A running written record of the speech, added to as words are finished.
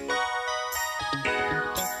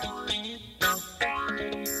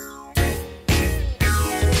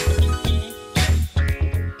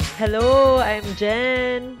Hello, I'm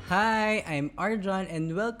Jen. Hi, I'm Arjan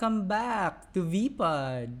and welcome back to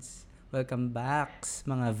VPods. Welcome back,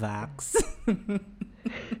 mga Vax.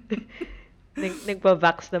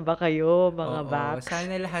 Nagpa-vax na ba kayo, mga Oo, vax?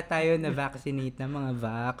 sana lahat tayo na-vaccinate na mga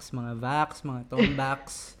Vax, mga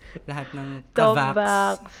Tombax, lahat ng ka-Vax.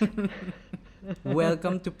 Tomvax.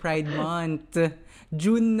 Welcome to Pride Month.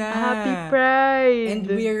 June na. Happy And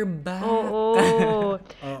Pride! we're back. Oo.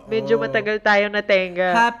 Medyo Oo. matagal tayong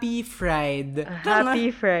natenga. Happy Friday. Happy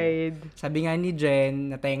Pride. Sabi nga ni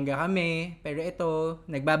Jen, natenga kami. Pero ito,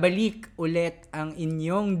 nagbabalik ulit ang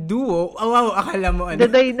inyong duo. Oh, wow, akala mo ano? The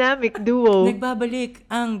dynamic duo. Nagbabalik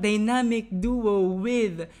ang dynamic duo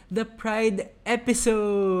with the Pride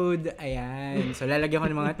episode. Ayan. So, lalagyan ko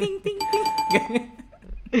ng mga ting, ting, ting.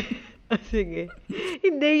 Sige.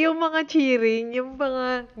 Hindi, yung mga cheering, yung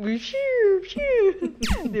mga shoo, shoo.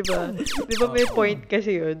 Diba? Diba may point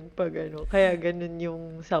kasi yun pag ano, kaya ganun yung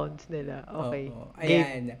sounds nila. Okay. Oo.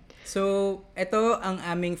 Ayan. So, ito ang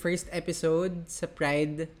aming first episode sa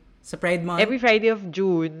Pride Month. Every Friday of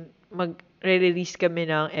June, mag-release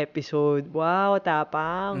kami ng episode. Wow,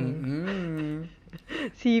 tapang. Mm-hmm.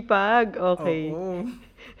 Sipag. Okay. Oo.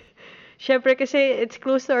 Syempre kasi it's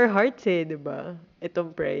close to our hearts eh, di ba?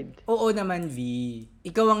 Itong Pride. Oo naman, V.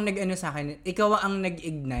 Ikaw ang nag-ano sa akin, ikaw ang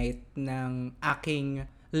nag-ignite ng aking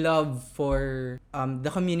love for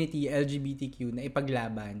the community LGBTQ na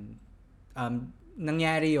ipaglaban.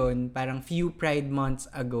 Nangyari yon parang few Pride months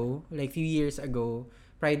ago, like few years ago,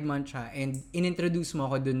 Pride month siya, and inintroduce mo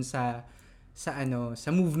ako dun sa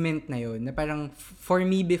movement na yon na parang for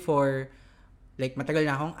me before, like matagal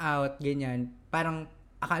na akong out, ganyan, parang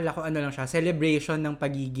akala ko ano lang siya, celebration ng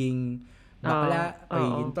pagiging bakla,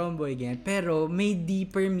 pagiging tomboy, ganyan. Pero may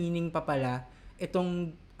deeper meaning pa pala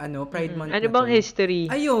itong Pride Month Ano na bang to. history?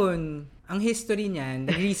 Ayun, ang history niyan,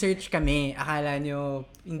 nag-research kami. Akala nyo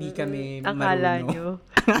hindi kami Akala marunong. nyo.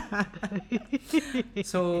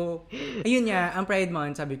 So, ayun nga, ang Pride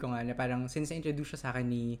Month, sabi ko nga, na parang since na-introduce siya sa akin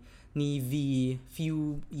ni V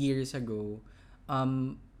few years ago,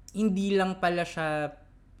 hindi lang pala siya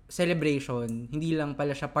celebration, hindi lang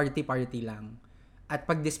pala siya party-party lang. At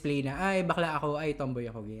pag-display na, ay, bakla ako, ay,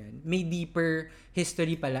 tomboy ako, ganyan. May deeper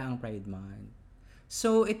history pala ang Pride Month.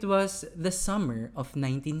 So, it was the summer of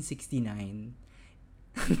 1969.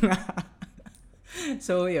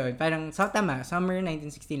 So, yun. Parang, tama, summer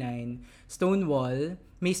 1969, Stonewall,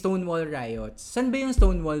 may Stonewall riots. San ba yung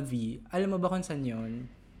Stonewall, V? Alam mo ba kung saan yun?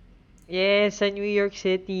 Yes, sa New York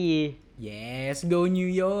City. Yes, go New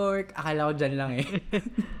York! Akala ko dyan lang eh.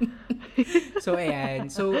 So,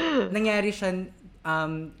 ayan. So, nangyari siya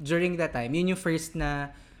during that time. Yun yung first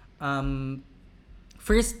na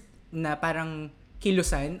parang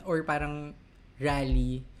kilusan or parang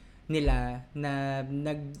rally nila na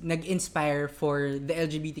nag-inspire for the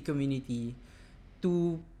LGBT community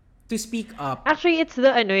to speak up. Actually, it's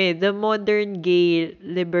the modern gay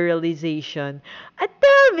liberalization. At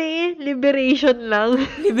dami, liberation lang.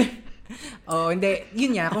 Hindi.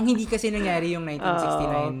 Yun nga, kung hindi kasi nangyari yung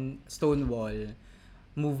 1969 Stonewall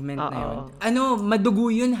movement na yun.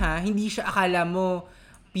 Madugo yun ha. Hindi siya akala mo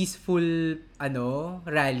peaceful,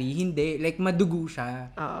 rally. Hindi. Like, madugo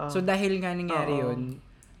siya. So, dahil nga nangyari yun,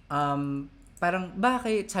 parang,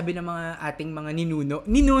 bakit? Sabi ng mga ating mga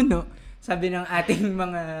ninuno, sabi ng ating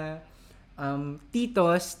mga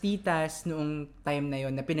titos, titas noong time na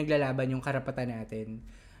yun na pinaglalaban yung karapatan natin.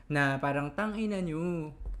 Na parang, tangina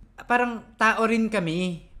nyo. Parang tao rin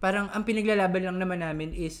kami. Parang ang pinaglalaban lang naman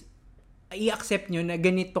namin is i-accept nyo na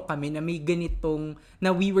ganito kami, na may ganitong,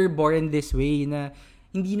 na we were born this way, na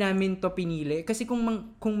hindi namin to pinili. Kasi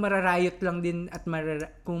kung mararayot lang din at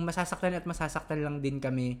kung masasaktan lang din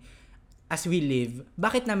kami as we live,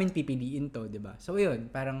 bakit namin pipiliin to, 'di ba? So yun,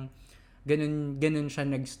 parang ganun siya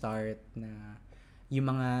nag-start na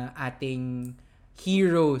yung mga ating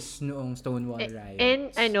heroes noong Stonewall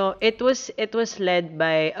riots. And it was led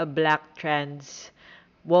by a black trans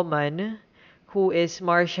woman who is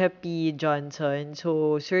Marsha P. Johnson.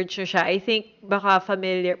 So, search nyo siya. I think baka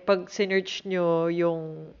familiar, pag sinearch nyo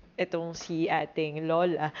itong si ating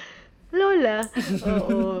Lola. Lola?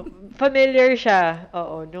 Oo. Familiar siya.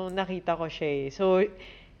 Oo, nung nakita ko siya eh. So,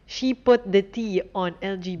 she put the T on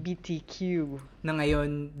LGBTQ. Na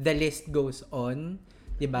ngayon, the list goes on.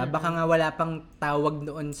 'Di ba? Baka nga wala pang tawag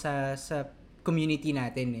noon sa community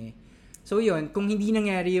natin eh. So yun, kung hindi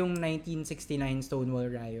nangyari yung 1969 Stonewall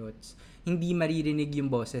riots, hindi maririnig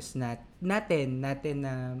yung boses natin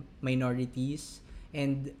na minorities,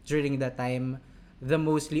 and during that time the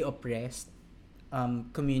mostly oppressed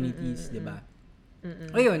communities, 'di ba?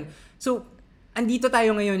 Ayun. So andito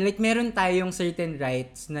tayo ngayon, like meron tayong certain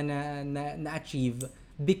rights na achieve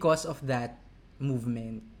because of that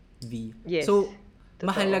movement, V. Yes. So, Totoo.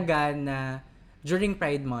 mahalaga na during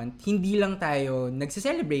Pride Month, hindi lang tayo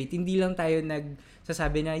nagse-celebrate, hindi lang tayo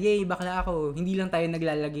nagsasabi na, yay, bakla ako. Hindi lang tayo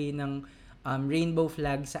naglalagay ng rainbow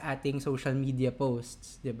flag sa ating social media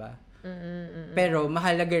posts, 'di ba? Pero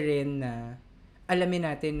mahalaga rin na alamin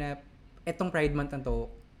natin na etong Pride Month na to,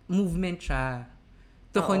 movement siya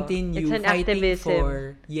to Oo. It's continue an fighting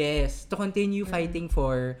activism. to continue fighting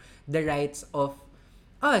for the rights of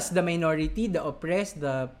us, the minority, the oppressed,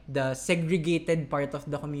 the segregated part of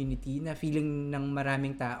the community na feeling ng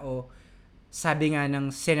maraming tao, sabi nga ng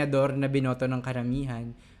senador na binoto ng karamihan,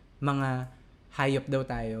 mga hayop daw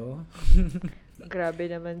tayo. Grabe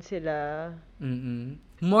naman sila.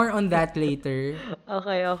 More on that later.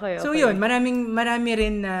 Okay, okay, So yun, okay. marami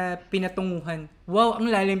rin na pinatunguhan. Wow, ang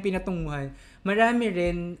lalim pinatunguhan. Marami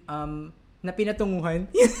rin na pinatunguhan.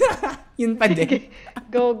 Yun pa din. Sige,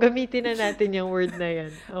 go, gamitin na natin yung word na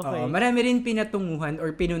yan. Oo, Okay. marami rin pinatunguhan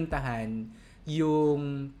or pinuntahan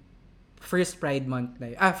yung first Pride Month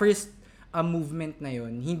na yun. First movement na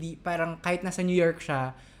yun. Hindi, parang kahit nasa New York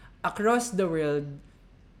siya, across the world,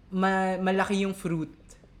 malaki yung fruit.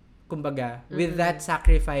 Kumbaga, with that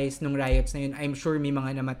sacrifice nung riots na yun, I'm sure may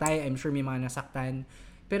mga namatay, I'm sure may mga nasaktan.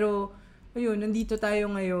 Pero, ayun, nandito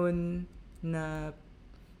tayo ngayon na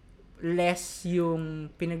less yung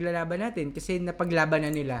pinaglalaban natin kasi napaglaban na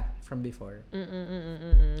nila from before.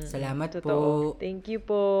 Salamat Totoo. po. Thank you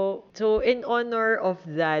po. So, in honor of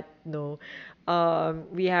that, no,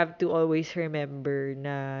 we have to always remember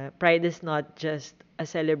na Pride is not just a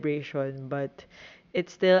celebration, but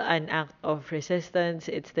it's still an act of resistance.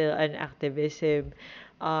 It's still an activism.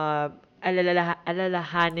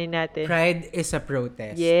 Alalahanin natin. Pride is a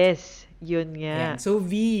protest. Yes, yun Ayan. nga. So,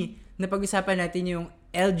 V, napag-usapan natin yung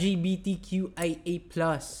LGBTQIA+.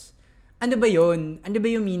 Ano ba yon? Ano ba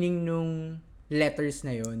yung meaning nung letters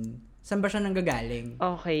na yon? Saan ba siya nanggagaling?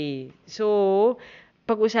 Okay. So,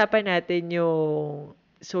 pag-usapan natin yung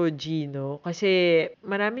SOGIE, no? Kasi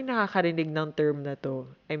maraming nakakarinig ng term na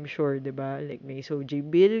to. I'm sure, di ba? Like, may SOGIE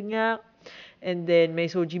bill nga. And then,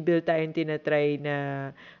 may SOGIE bill tayong tinatry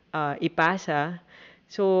na ipasa.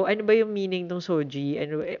 So, ano ba yung meaning ng SOGIE and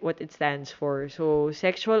what it stands for? So,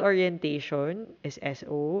 sexual orientation is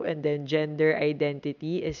SO, and then gender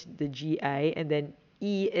identity is the GI, and then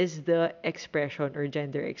E is the expression or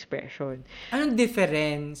gender expression. Anong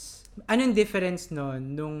difference? Anong difference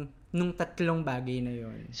nun nung tatlong bagay na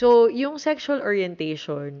yon? So, yung sexual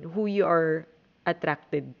orientation, who you are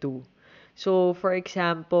attracted to. So, for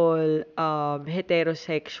example,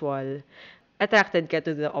 heterosexual, attracted ka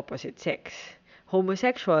to the opposite sex.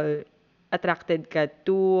 Homosexual, attracted ka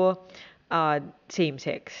to same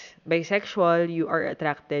sex. Bisexual, you are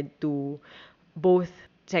attracted to both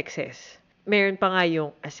sexes. Meron pa nga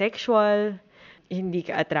yung asexual, hindi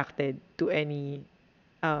ka attracted to any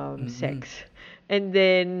sex. And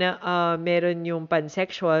then, meron yung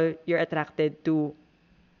pansexual, you're attracted to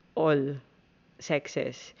all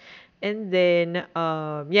sexes. And then,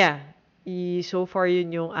 yeah, so far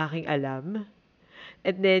yun yung aking alam.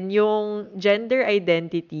 And then, yung gender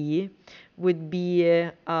identity would be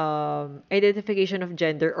identification of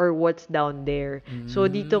gender or what's down there. So,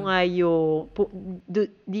 dito nga yung,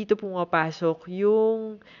 dito pumapasok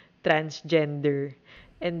yung transgender.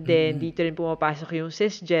 And then, dito rin pumapasok yung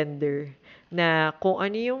cisgender na kung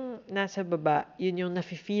ano yung nasa baba, yun yung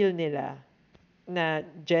nafe-feel nila na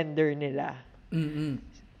gender nila.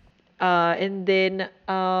 And then,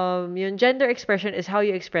 yung gender expression is how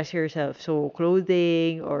you express yourself. So,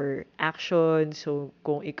 clothing or action. So,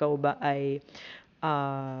 kung ikaw ba ay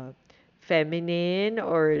feminine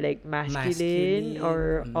or like masculine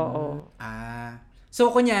or, oo.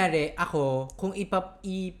 So, kunyari, ako, kung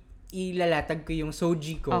ilalatag ko yung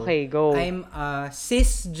SOGIE ko, Okay, go. I'm a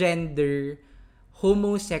cisgender,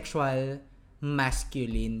 homosexual,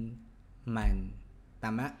 masculine man.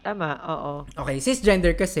 Tama? Tama, oo. Okay,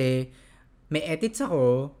 cisgender kasi may edits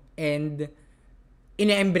ako and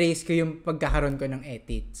ine-embrace ko yung pagkakaroon ko ng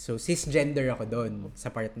edits. So, cisgender ako doon sa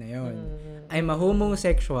part na yon. I'm a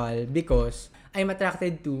homosexual because I'm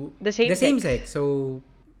attracted to The same sex. So,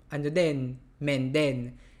 ano din, men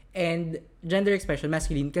din. And gender expression,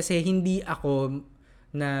 masculine, kasi hindi ako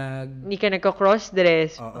Hindi ka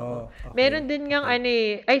nagko-cross-dress. Oo. Okay. Meron din ngang ano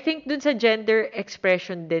eh, I think dun sa gender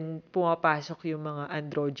expression din pumapasok yung mga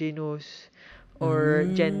androgynous or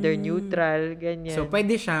gender neutral, ganyan. So,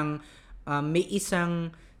 pwede siyang may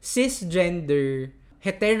isang cisgender,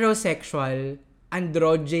 heterosexual,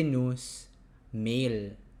 androgynous,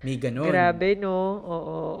 male. May ganon. Grabe, no?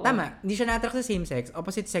 Oo. Tama. Hindi siya na-attract sa same sex.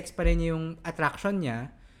 Opposite sex pa rin yung attraction niya.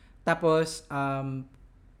 Tapos,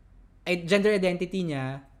 gender identity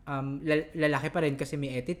niya, lalaki pa rin kasi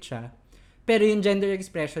may edit siya. Pero yung gender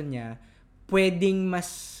expression niya, pwedeng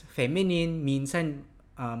mas feminine, minsan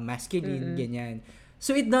masculine, ganyan.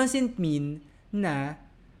 So, it doesn't mean na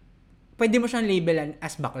pwede mo siyang labelan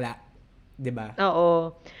as bakla. 'Di ba?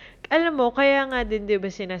 Oo. Alam mo, kaya nga din 'di ba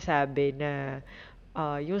sinasabi na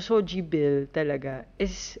yung SOGIE bill talaga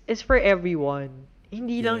is for everyone.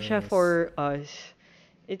 Hindi lang siya Yes. for us.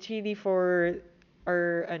 It's really for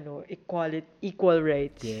our equal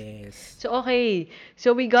rights. Yes. So okay,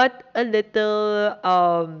 so we got a little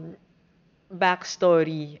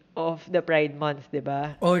backstory of the Pride Month, 'di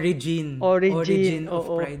ba? Origin. Origin, Origin of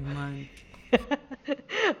oo. Pride Month.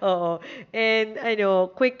 Oo. And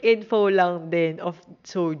quick info lang din of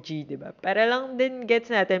Soji, 'di ba? Para lang din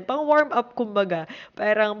gets natin, pang warm up kumbaga,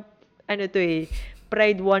 parang to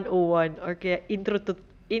Pride 101 or kaya intro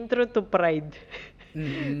to Pride.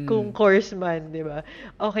 Kung Mm-mm. course man, 'di ba?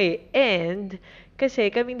 Okay, and kasi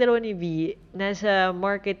kaming dalawa ni V nasa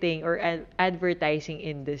marketing or advertising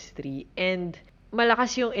industry, and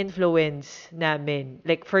malakas yung influence namin.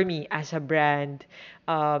 Like for me as a brand,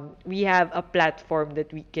 we have a platform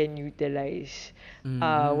that we can utilize Mm-mm.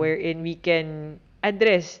 wherein we can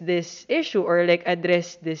address this issue or like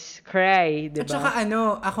address this cry, 'di At saka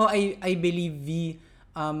ba? ako I believe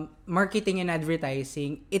marketing and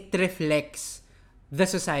advertising, it reflects the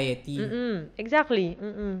society. Exactly.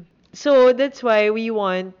 So that's why we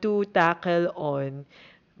want to tackle on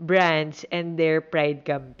brands and their pride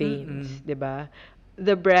campaigns, Mm-mm. 'di ba?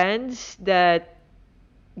 The brands that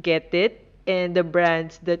get it and the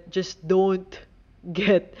brands that just don't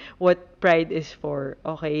get what pride is for,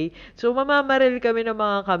 okay? So mamamaril kami ng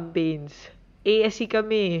mga campaigns. ASC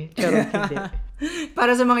kami. Charot, hindi.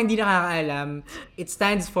 Para sa mga hindi nakakaalam, it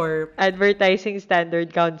stands for Advertising Standard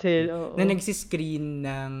Council, na oo. nagsiscreen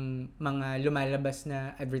ng mga lumalabas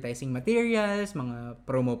na advertising materials, mga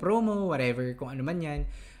promo-promo, whatever, kung ano man yan,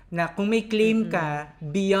 na kung may claim ka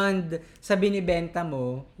beyond sa binibenta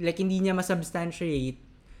mo, like hindi niya masubstantiate,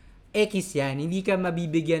 X yan, hindi ka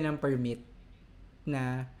mabibigyan ng permit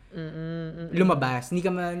na lumabas.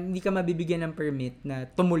 Hindi ka mabibigyan ng permit na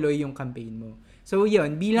tumuloy yung campaign mo. So,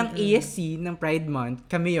 yun, bilang ASC ng Pride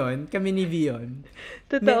Month, kami ni Vion.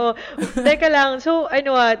 Totoo. Teka lang, so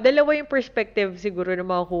dalawa yung perspective siguro na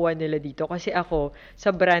makukuha nila dito. Kasi ako,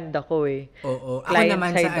 sa brand ako eh. Oo. Ako Client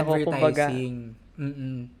naman side sa ako, kumbaga. advertising.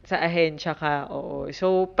 Mm-mm. Sa ahensya ka, oo.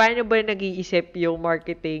 So, paano ba nag-iisip yung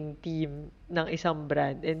marketing team ng isang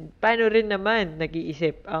brand? And paano rin naman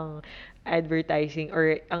nag-iisip ang advertising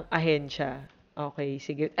or ang ahensya? Okay,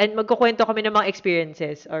 sige. And magkukwento kami ng mga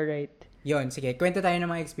experiences, alright. Yun, sige. Kwento tayo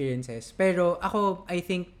ng mga experiences. Pero ako, I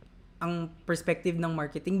think, ang perspective ng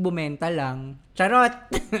marketing, bumenta lang. Charot!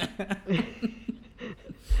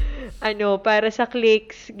 Para sa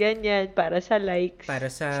clicks, ganyan, para sa likes,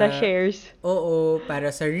 Para sa sa, shares. oo,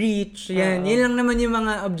 para sa reach. Yan. Oo. Yan lang naman yung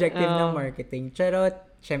mga objective ng Oo. marketing. Charot!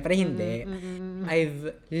 Siyempre hindi.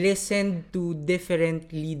 I've listened to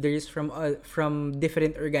different leaders from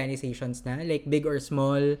different organizations na, like big or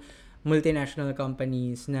small, multinational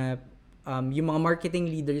companies na yung mga marketing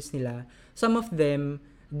leaders nila, some of them,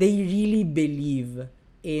 they really believe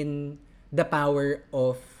in the power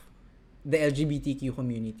of the LGBTQ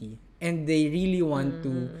community. And they really want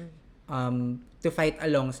to fight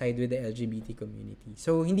alongside with the LGBT community.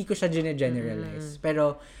 So, hindi ko siya generalize.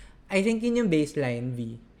 Pero, I think yun yung baseline,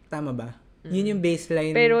 V. Tama ba? Yun yung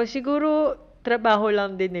baseline. Pero siguro, trabaho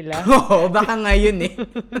lang din nila. Oo, baka nga yun eh.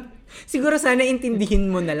 Siguro sana intindihin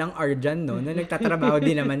mo na lang, Arjan, no? Na nagtatrabaho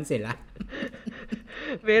din naman sila.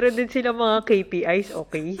 Meron din sila mga KPIs,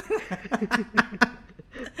 okay?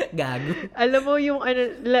 Gago. Alam mo yung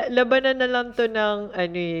labanan na lang to ng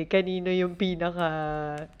kanino yung pinaka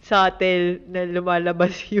subtle na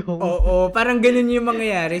lumalabas yung Oo, parang ganun yung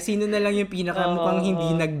mangyayari. Sino na lang yung pinaka mukhang hindi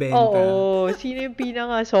nagbenta. Oo, sino yung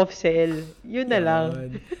pinaka soft sell? Yun na lang.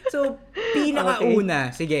 Yun. So,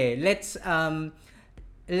 pinakauna, sige, let's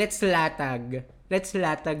latag. Let's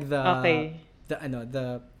latag Okay.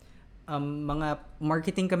 the mga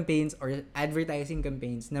marketing campaigns or advertising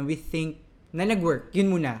campaigns na we think na nag-work.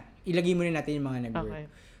 Yun muna. Ilagay muna natin yung mga nag-work. Okay.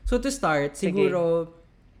 So to start, Sige. siguro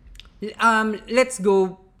let's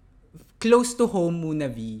go close to home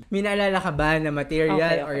muna, V. May naalala ka ba na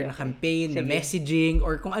material or na campaign, na Sige. messaging,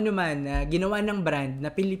 or kung ano man na ginawa ng brand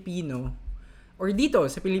na Pilipino or dito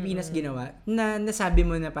sa Pilipinas ginawa, na nasabi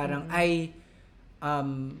mo na parang ay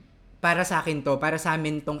para sa akin to, para sa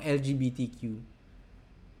amin tong LGBTQ.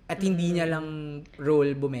 At hindi niya lang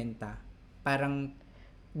role bumenta. Parang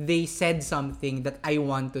they said something that I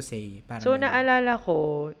want to say. Parang So, ganun. naalala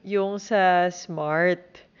ko, yung sa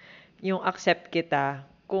Smart, yung accept kita,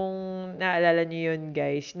 kung naalala niyo yun,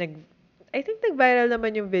 guys, I think nag-viral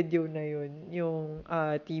naman yung video na yun, yung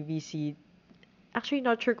TVC. Actually,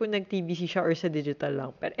 not sure kung nag-TVC siya or sa digital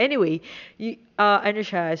lang. But anyway, ano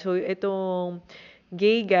siya, so itong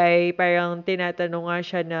gay guy, parang tinatanong nga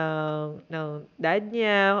siya ng dad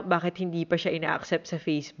niya, bakit hindi pa siya ina-accept sa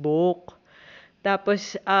Facebook.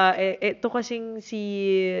 Tapos, ito kasing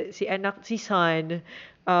si son,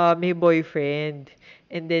 may boyfriend.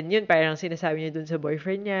 And then, yun, parang sinasabi niya dun sa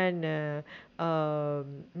boyfriend niya na,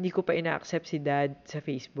 hindi ko pa ina-accept si dad sa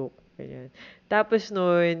Facebook. Ganyan. Tapos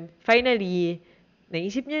nun, finally,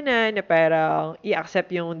 naisip niya na parang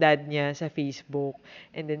i-accept yung dad niya sa Facebook.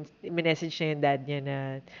 And then, message niya yung dad niya na,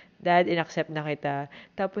 Dad, in-accept na kita.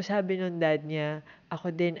 Tapos sabi nung dad niya,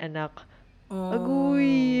 ako din, anak. Oh.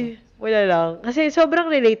 Agoy! Wala lang. Kasi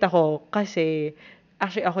sobrang relate ako. Kasi,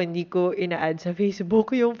 actually ako hindi ko ina-add sa Facebook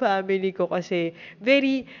yung family ko kasi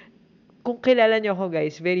kung kilala niyo ako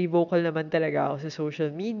guys, very vocal naman talaga ako sa social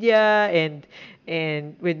media and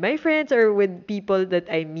with my friends or with people that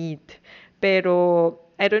I meet. Pero,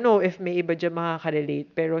 I don't know if may iba dyan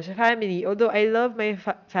makaka-relate. Pero sa family, although I love my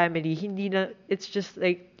family, hindi na, it's just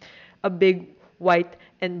like a big white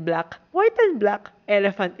and black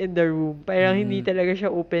elephant in the room. Parang hindi Mm. talaga siya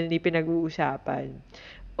openly pinag-uusapan.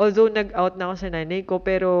 Although nag-out na ako sa nanay ko,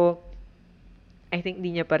 pero I think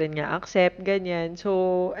di niya pa rin nga accept, ganyan.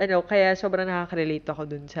 So, kaya sobrang nakaka-relate ako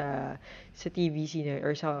dun sa TVC na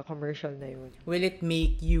or sa commercial na yun. Will it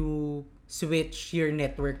make you switch your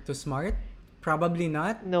network to smart? Probably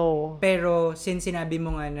not. No. Pero since sinabi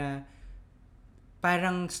mo nga na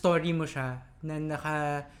parang story mo siya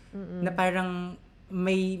na parang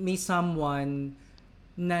may someone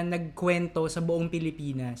na nagkwento sa buong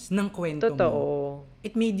Pilipinas ng kwento Totoo. mo.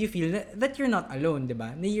 It made you feel that you're not alone, 'di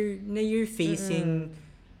ba? Na you're facing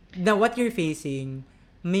na what you're facing,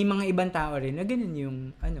 may mga ibang tao rin na ganun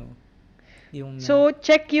yung So,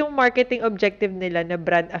 check yung marketing objective nila na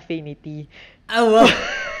brand affinity. wow.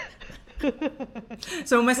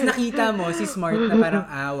 So, mas nakita mo si Smart na parang,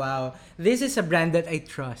 wow, this is a brand that I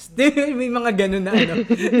trust. May mga ganun na,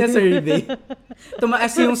 na survey.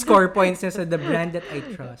 Tumaas yung score points niya sa the brand that I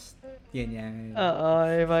trust. Yan. Oo,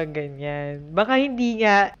 yung mga ganyan. Baka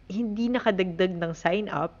hindi nakadagdag ng sign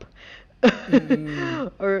up.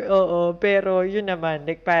 Or, pero yun naman,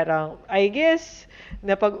 like parang, I guess,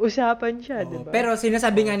 napag-usapan siya, di ba? Pero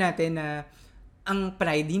sinasabi nga natin na ang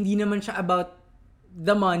pride, hindi naman siya about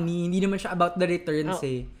the money, hindi naman siya about the returns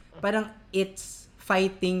Parang it's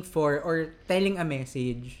fighting for or telling a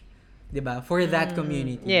message, 'di ba? For that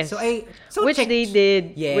community. Yes. So which check, they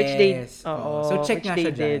did. Yes. Which they, So check which nga they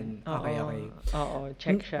siya did. dyan. Okay. Oo,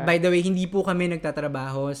 check siya. By the way, hindi po kami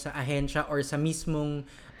nagtatrabaho sa ahensya or sa mismong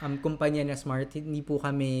kumpanya na Smart. Hindi po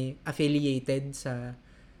kami affiliated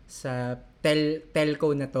sa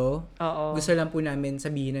telco na to. Oo. Gusto lang po namin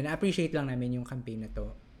sabihin na appreciate lang namin yung campaign na to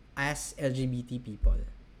as LGBT people.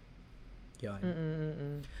 Yun.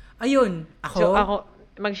 Ayun, ako. So,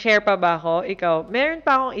 mag-share pa ba ako? Ikaw, meron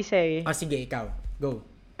pa akong isa eh. Sige, ikaw. Go.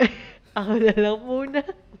 Ako na lang muna.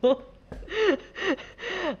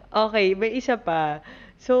 Okay, may isa pa.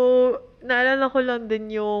 So, naalala ko lang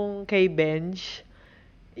din yung kay Benj,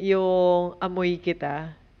 yung amoy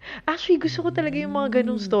kita. Actually, gusto ko talaga yung mga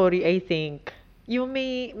ganong story, I think. Yung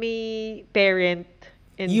may parent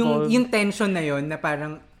involved. Yung tension na yon na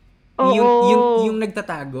parang Oo. yung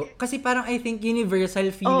nagtatago. Kasi parang I think universal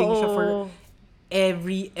feeling siya for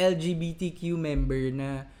every LGBTQ member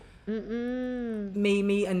na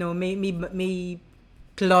may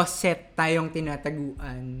closet tayong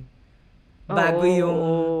tinataguan bago yung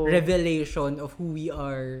revelation of who we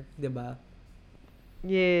are, 'di ba?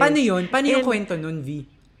 Yes. Paano yun? Paano yung kwento nun, V?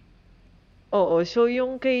 Oo, so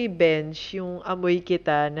yung kay Bench, yung amoy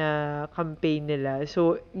kita na campaign nila.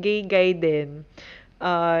 So, gay guy din,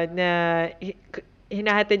 na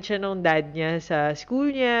hinahatid siya ng dad niya sa school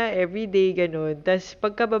niya, everyday, ganun. Tapos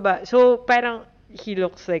pagkababa, so parang he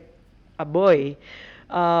looks like a boy,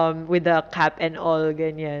 with a cap and all,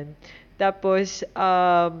 ganyan. Tapos,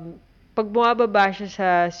 pag bumababa siya sa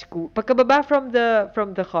school, pagkababa from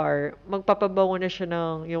the car, magpapabango na siya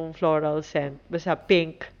ng yung floral scent, basta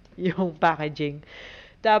pink yung packaging.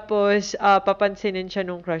 Tapos, papansinin siya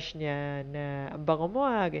nung crush niya na, ang bango mo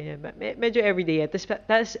ganyan. Medyo everyday yan.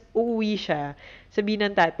 Tapos, uuwi siya. Sabihin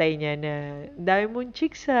ng tatay niya na, dami mong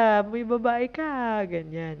chicks may babae ka,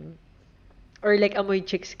 ganyan. Or like, amoy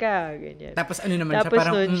chicks ka, ganyan. Tapos ano naman Tapos siya,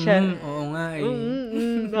 parang, nun siya, oo nga eh.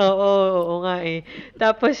 oo nga eh.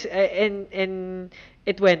 Tapos, and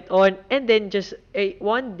it went on. And then, just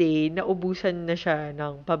one day, naubusan na siya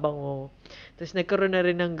ng pabango. Tapos, nagkaroon na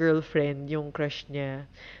rin ng girlfriend, yung crush niya.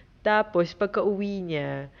 Tapos, pagka-uwi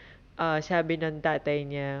niya, sabi ng tatay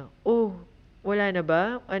niya, "Oh, wala na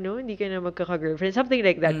ba? Ano, hindi ka na magkaka-girlfriend?" Something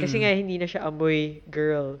like that. Kasi Mm. nga, hindi na siya amoy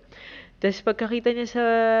girl. Tapos, pagkakita niya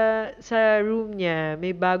sa room niya,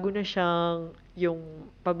 may bago na siyang yung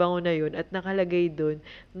pabango na yun at nakalagay dun,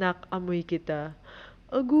 "Nak, amoy kita."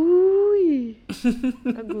 Agoy!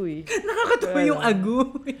 Agoy. Nakakatawa Wala yung lang.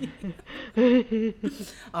 agoy.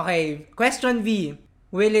 Okay, question V.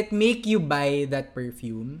 Will it make you buy that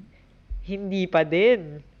perfume? Hindi pa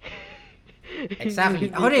din.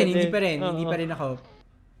 Exactly. Ako Hindi pa rin, hindi din. pa rin. Hindi Oo. pa rin ako.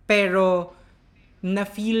 Pero,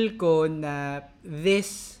 na-feel ko na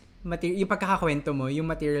this material, yung pagkakakwento mo, yung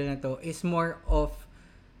material na to is more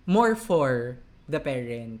for the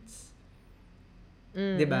parents.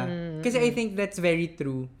 Mm, 'Di ba? mm, Kasi I mm. think that's very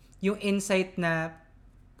true. Yung insight na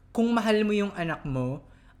kung mahal mo yung anak mo,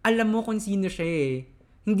 alam mo kung sino siya eh.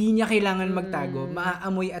 Hindi niya kailangan magtago. Mm.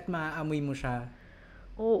 Maaamoy at maaamoy mo siya.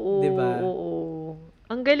 Oo, 'Di ba? oo.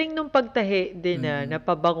 Ang galing nung pagtahi din na Mm.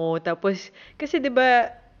 pabango. Tapos, kasi 'di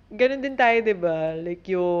ba, ganun din tayo 'di ba? Like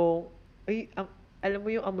yung, ay, alam mo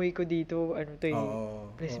yung amoy ko dito, ano to eh, Oo.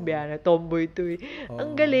 Oo. lesbiana, tomboy to eh.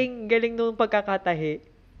 Ang Oo. galing, galing nung pagkakatahi.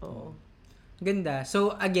 Oo. Oo. Ganda.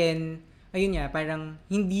 So, again, ayun nga, parang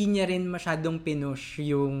hindi niya rin masyadong pinush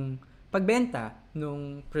yung pagbenta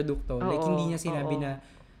nung produkto. Like, Oo, hindi niya sinabi oo. na,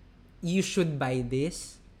 you should buy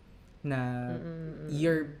this, na Mm, mm, mm.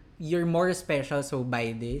 you're more special, so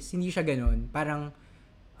buy this. Hindi siya ganun. Parang,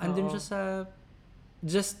 andun Oo. siya sa,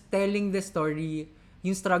 just telling the story,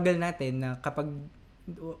 yung struggle natin na pag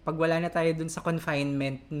wala na tayo dun sa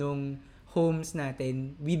confinement nung homes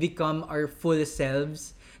natin, we become our full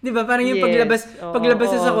selves. 'Di ba? Parang yung Yes. Oo, paglabas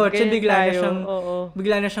niya oo. sa kotse, Ganyan tayo. Oo.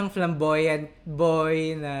 bigla na siyang flamboyant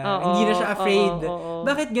boy na Oo, hindi na siya oo, afraid. oo.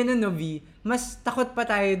 Bakit ganun, no, V? Mas takot pa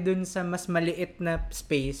tayo dun sa mas maliit na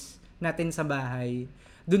space natin sa bahay,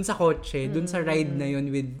 dun sa kotse, Mm, dun sa mm, ride na mm. yun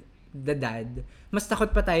with the dad. Mas takot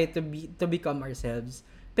pa tayo to become ourselves.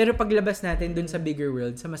 Pero paglabas natin dun sa bigger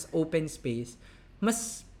world, sa mas open space,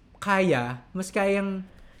 mas mas kayang,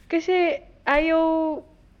 Kasi ayaw,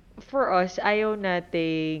 for us, ayaw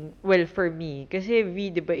nating, well, for me, kasi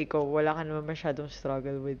V, di ba ikaw, wala ka naman masyadong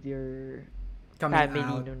struggle with your coming family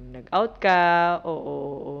out. nung nag-out ka. Oo, oo,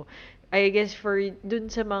 oo. I guess for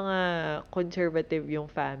dun sa mga conservative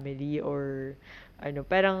yung family or ano,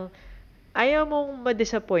 parang ayaw mong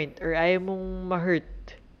ma-disappoint or ayaw mong ma-hurt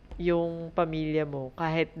yung pamilya mo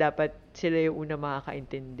kahit dapat sila yung una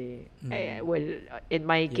makakaintindi. Mm. Well, in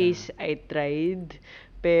my Yeah. case, I tried,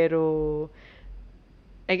 pero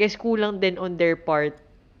I guess kulang din on their part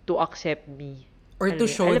to accept me. Or Alam to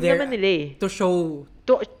mo yun? show Alam naman their, nila eh. to show,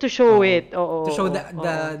 To show oo, it. Oo, to show oo, the oo.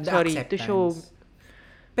 the Sorry, to show, acceptance.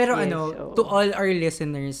 Pero yes, to oo. all our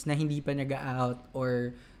listeners na hindi pa nag-out,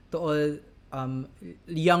 or to all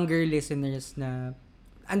younger listeners na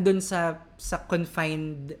andun sa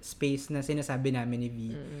confined space na sinasabi namin ni V.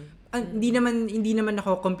 Mm-mm. Hindi naman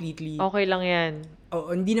ako completely, Okay lang yan.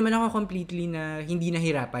 hindi naman ako completely na hindi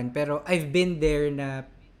nahirapan, pero I've been there na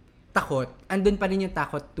takot. Andun pa rin yung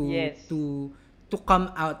takot to Yes. to to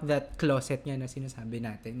come out that closet niya na sinasabi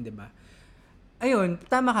natin, 'di ba? Ayun,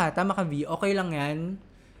 tama ka V. Okay lang 'yan.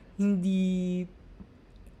 Hindi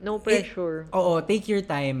No eh, pressure. oo, take your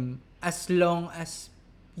time as long as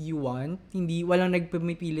you want. Hindi walang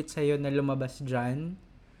nagpumipilit sa na lumabas diyan.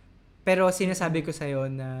 Pero sinasabi ko Mm-mm. sa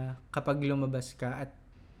na kapag lumabas ka at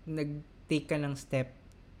nag-take ka ng step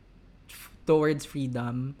towards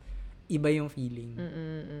freedom, iba yung feeling.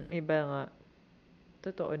 Mm-mm. Iba nga.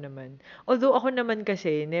 Totoo naman. Although ako naman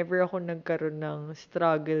kasi, never ako nagkaroon ng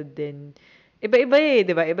struggle din. Iba-iba eh,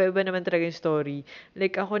 di ba? Iba-iba naman talaga yung story.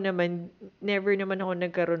 Like ako naman, never naman ako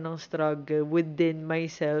nagkaroon ng struggle within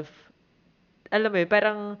myself. Alam mo yun,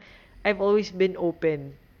 parang I've always been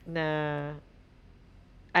open na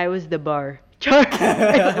I was the bar. Char!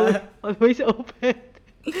 Always open.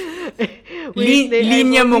 Wait, I've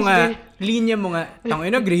Linya mo always nga. been... Linya mo nga.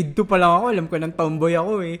 Tangina, grade 2 pa lang ako. Alam ko ng tomboy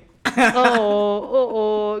ako eh. Oo, oo.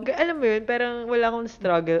 Alam mo yun, parang wala akong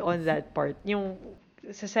struggle on that part. Yung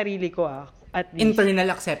sa sarili ko at least. Internal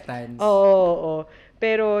acceptance. Oo, oo, oo.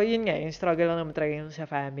 Pero yun nga, yung struggle lang naman talaga yung sa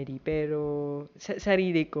family. Pero sa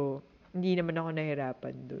sarili ko, hindi naman ako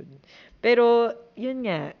nahirapan dun. Pero yun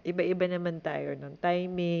nga, iba-iba naman tayo ng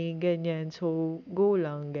timing, ganyan. So, go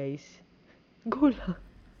lang guys. Go lang.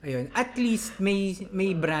 Ayun. At least may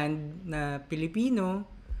brand na Pilipino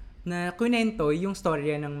na kunento yung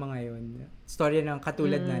storya ng mga yon. Storya ng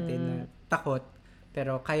katulad natin na Mm, takot,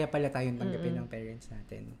 pero kaya pala tayong tanggapin mm, ng parents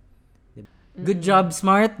natin. Diba? Good mm. job,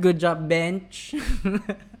 Smart. Good job, Bench.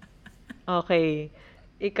 Okay.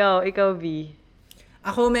 Ikaw, V.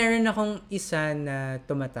 Ako meron akong isa na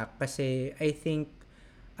tumatak kasi I think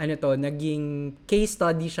naging case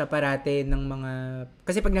study siya parate ng mga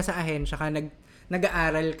kasi pag nasa ahensya ka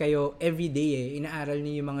nag-aaral kayo everyday inaaral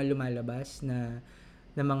niyo yung mga lumalabas na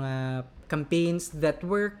mga campaigns that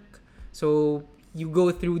work. So you go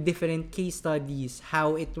through different case studies,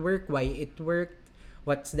 how it worked, why it worked,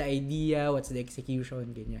 what's the idea, what's the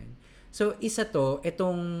execution, ganyan. So isa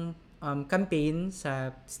itong campaign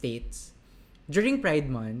sa States. During Pride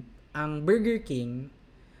Month, ang Burger King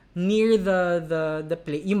near the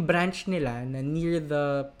place, yung branch nila na near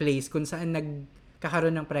the place kung saan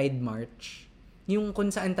nagkakaroon ng Pride March, yung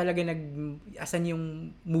kung saan talaga asan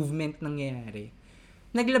yung movement nangyayari.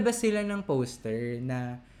 Naglabas sila ng poster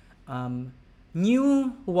na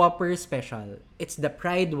new Whopper special. It's the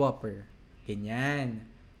Pride Whopper. Ganyan.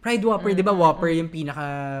 Pride Whopper, 'di ba? Whopper yung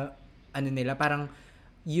pinaka nila, parang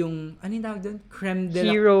yung yung tawag doon? Creme de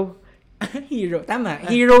la Hero. Hero. Tama.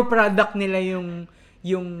 Hero product nila yung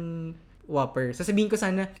Whopper. Sasabihin ko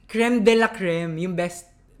sana, creme de la creme,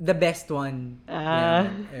 the best one.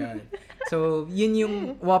 Yan. So, yun yung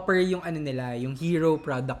Whopper, yung nila, yung hero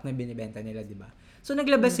product na binibenta nila, di ba? So,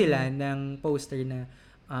 naglabas sila ng poster na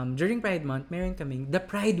during Pride Month, meron kaming The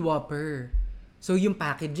Pride Whopper. So, yung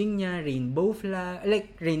packaging niya, rainbow flag,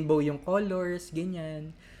 like rainbow yung colors,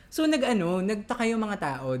 ganyan. So, nagtaka yung mga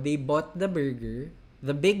tao. They bought the burger,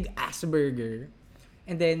 the big ass burger,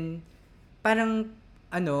 and then, parang,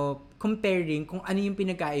 comparing kung ano yung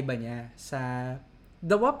pinagkaiba niya sa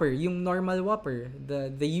the Whopper, yung normal Whopper,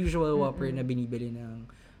 the usual Whopper na binibili ng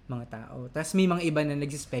mga tao. Tapos may mga iba na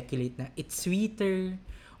nag-speculate na it's sweeter,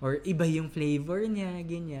 or iba yung flavor niya,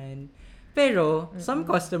 ganyan. Pero, some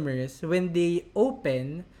customers, when they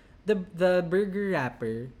open the burger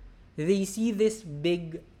wrapper, they see this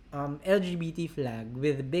big LGBT flag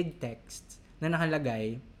with big text na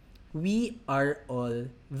nakalagay, "We are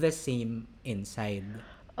all the same inside."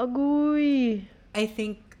 Agoy! I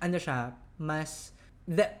think, mas,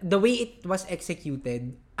 the way it was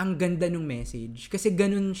executed, ang ganda nung message. Kasi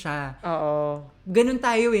ganun siya. Oo. Ganun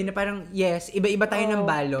tayo na parang, yes, iba-iba tayo ng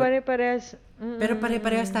balot. Pare-parehas. Pero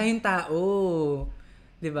pare-parehas tayong tao.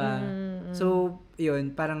 'Di ba? So,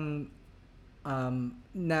 yun, parang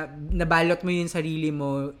nabalot mo yung sarili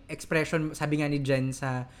mo, expression, sabi nga ni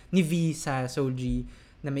V sa SOGIE,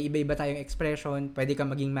 na may iba-iba tayong expression. Pwede ka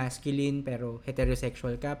maging masculine pero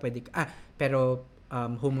heterosexual ka, pero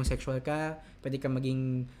homosexual ka, pwede ka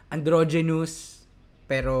maging androgynous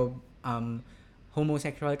pero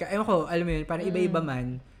homosexual ka. Ewan ko, alam mo yun, parang iba-iba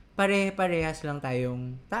man, pare-parehas lang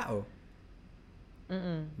tayong tao.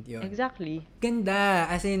 Yun. Exactly. Ganda.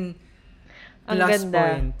 As in, Ang plus ganda.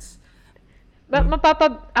 points.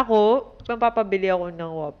 Mapapabili ako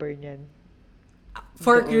ng Whopper niyan.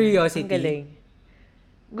 For Doon. curiosity. Ang galing.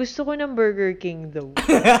 Gusto ko ng Burger King though.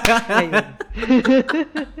 Ayun.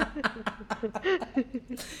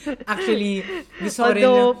 Actually, gusto ko rin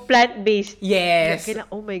Although, plant-based. Yes.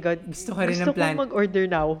 Oh my God. Gusto ko rin ng plant. Gusto ko mag-order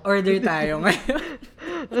now. Order tayo ngayon.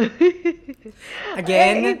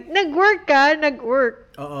 Again. Nag-work.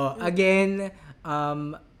 Oo. Again,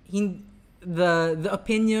 the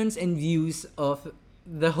opinions and views of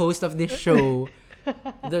the host of this show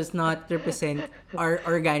does not represent our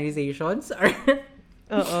organizations,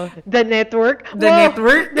 The network.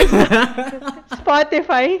 Network.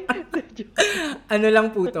 Spotify.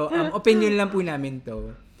 Lang po to. Opinion lang po namin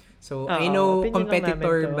to. So, I know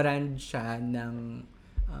competitor brand siya ng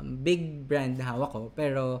big brand na hawak ko.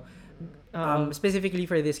 Pero, specifically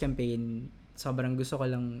for this campaign, sobrang gusto ko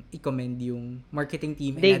lang i-commend yung marketing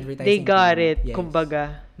team and advertising they got team. it. Yes.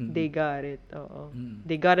 Kumbaga, they got it.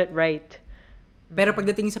 They got it right. Pero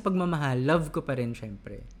pagdating sa pagmamahal, love ko pa rin,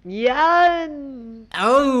 syempre. Yan!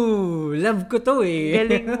 Oh! Love ko to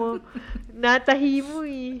Galing mo. Natahi mo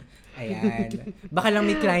Ayan. Baka lang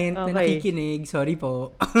may client na nakikinig. Sorry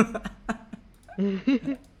po.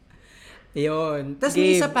 Ayun. Tapos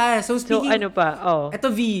may isa pa. So, speaking... So, ano pa?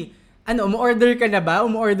 Eto, V. Umu-order ka na ba?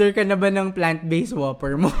 Umu-order ka na ba ng plant-based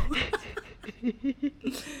Whopper mo?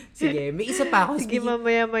 Sige, may isa pa ako. Sige,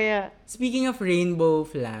 mamaya-maya. Speaking of rainbow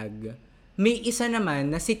flag, may isa naman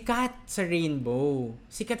na sikat sa rainbow.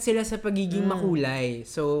 Sikat sila sa pagiging makulay.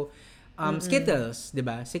 So, Skittles, 'di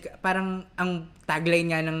ba? Parang ang tagline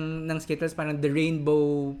nga ng Skittles parang the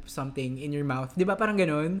rainbow something in your mouth. 'Di ba? Parang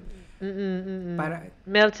ganoon. Para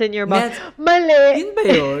melts in your mouth. Mali. Yun ba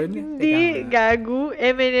yun? Hindi, gago.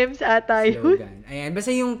 M&M's ata yun. Slogan. Ayan, basta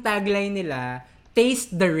yung tagline nila, taste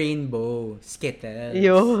the rainbow, Skittles.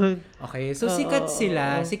 Yun. Okay, so sikat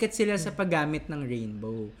sila sa paggamit ng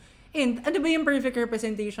rainbow. And ano ba yung perfect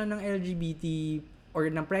representation ng LGBT or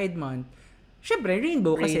ng Pride Month? syempre,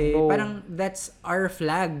 rainbow kasi Rainbow. parang that's our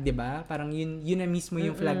flag, di ba? Parang yun na mismo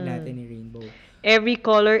yung flag natin Mm. ni Rainbow. Every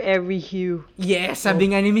color, every hue. Yes, Oh. sabi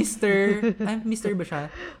nga ni Mr. ba siya?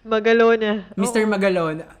 Magalona. Mr. Oo.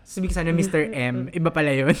 Magalon, sabi ko sana Mr. M, iba pala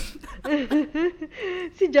yun.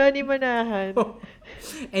 Si Johnny Manahan.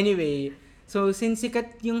 Anyway, so since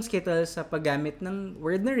sikat yung Skittles sa paggamit ng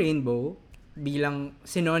word na rainbow, bilang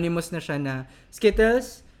synonymous na siya na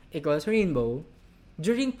Skittles equals rainbow,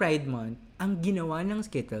 during Pride Month, ang ginawa ng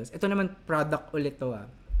Skittles, ito naman product ulit to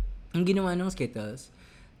ang ginawa ng Skittles,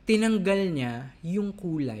 tinanggal niya yung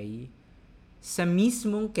kulay sa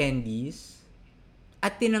mismong candies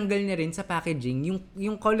at tinanggal niya rin sa packaging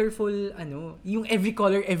yung colorful yung every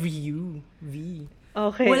color every hue V.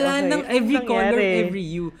 Okay, Wala okay. nang Anong every color nangyari? every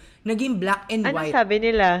hue. Naging black and Anong white. sabi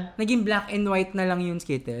nila? Naging black and white na lang yung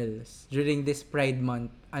Skittles during this Pride Month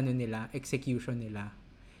execution nila.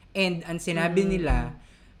 And ang sinabi nila,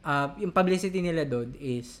 yung publicity nila doon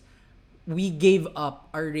is, we gave up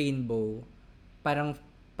our rainbow parang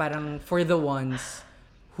for the ones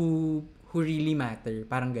who really matter.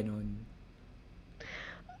 Parang ganun.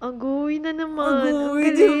 Agoy na naman. Ang Agoy,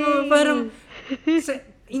 di ba? galing. Parang,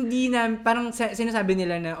 hindi na, parang sinasabi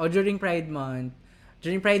nila na, during Pride Month,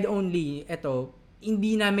 during Pride only, eto,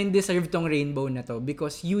 hindi namin deserve tong rainbow na to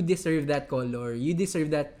because you deserve that color. You deserve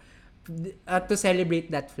that, to celebrate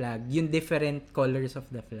that flag, yung different colors of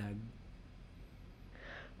the flag.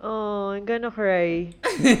 Oh, I'm gonna cry.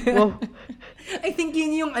 Wow. I think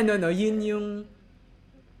yun yung, yun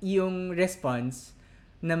yung response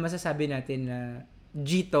na masasabi natin na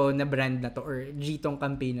G na brand na to or G-tong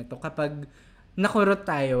campaign na to kapag nakurot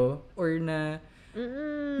tayo or na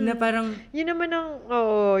parang Yun naman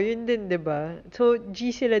yun din, 'di ba? So, G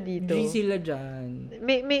sila dito. G sila dyan.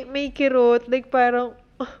 May kirot, like parang,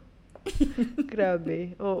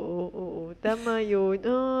 grabe. Oo. Tama yun.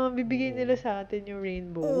 Bibigyan nila sa atin yung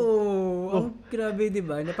rainbow. Ang grabe, di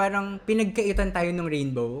ba? Na parang pinagkaitan tayo ng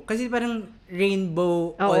rainbow. Kasi parang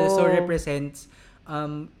rainbow also represents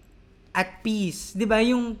at peace. Di ba?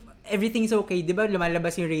 Yung everything's okay. Di ba?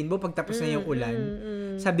 Lumalabas yung rainbow pag tapos na yung ulan.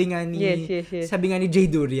 Sabi nga ni Yes. Sabi nga ni Jay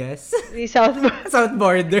Durias. Ni South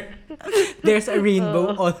Border. There's a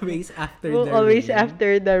rainbow always after the rain. Always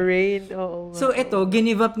after the rain. Oo. So eto,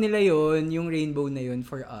 ginive up nila yon yung rainbow na yon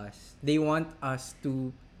for us. They want us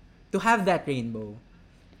to have that rainbow.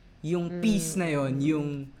 Yung peace na yon, yung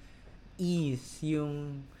ease,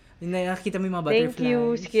 yung nakikita mo yung mga butterflies. Thank you,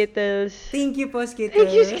 Skittles. Thank you po, Skittles.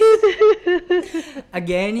 Thank you, Skittles.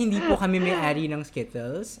 Again, hindi po kami may-ari ng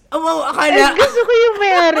Skittles. Oh, wow, akala! Gusto ko yung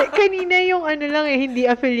may-ari. Kanina yung lang hindi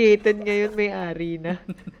affiliated, ngayon may-ari na.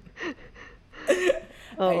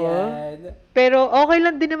 Oo. Ayan. Pero okay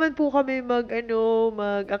lang din naman po kami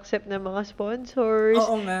mag-accept ng mga sponsors.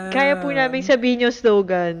 Oo nga. Kaya po namin sabihin yung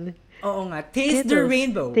slogan. Oo nga. Taste the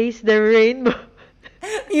rainbow. Taste the rainbow.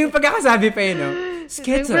 Yung pagkakasabi pa yun, no?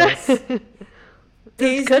 Skittles.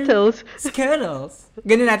 Skittles. Skittles.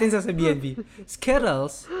 Ganun natin sasabihin, B.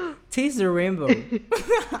 Skittles. Taste the rainbow.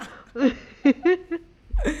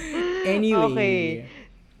 Anyway. Okay.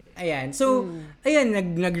 Ayan. So, ayan,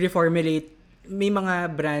 nag-reformulate. May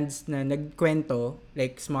mga brands na nagkwento,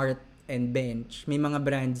 like Smart and Bench. May mga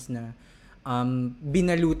brands na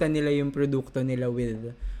binalutan nila yung produkto nila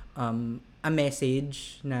with a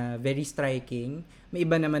message na very striking. May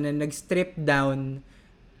iba naman na nag-strip down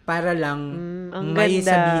para lang may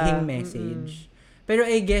ganda. sabihing message. Pero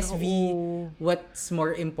I guess, what's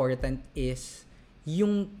more important is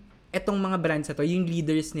etong mga brands na to, yung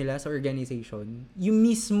leaders nila sa organization, yung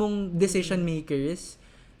mismong decision makers,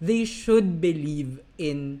 they should believe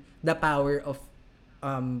in the power of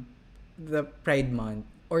the Pride Month,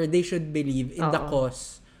 or they should believe in the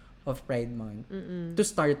cause of Pride Month to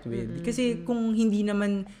start with. Kasi kung hindi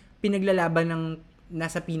naman pinaglalaban ng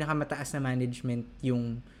nasa pinakamataas na management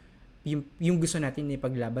yung gusto natin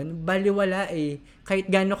ipaglaban, baliwala kahit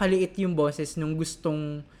gaano kaliit yung boses nung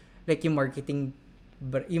gustong, like yung marketing,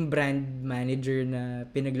 yung brand manager na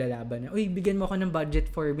pinaglalaban na, uy, bigyan mo ako ng budget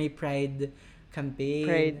for may Pride campaign.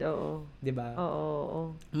 Pride, oo. Diba?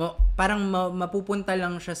 Oo. Parang mapupunta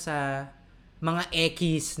lang siya sa mga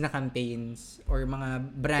ekis na campaigns or mga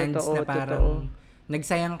brands na parang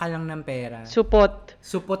nagsayang ka lang ng pera. Support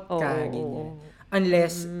ka, ganyan.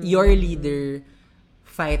 Unless your leader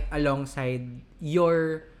fight alongside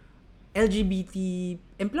your LGBT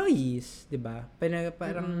employees, 'di ba?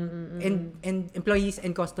 Parang and employees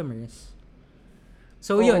and customers.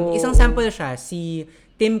 So yun, isang sample siya, si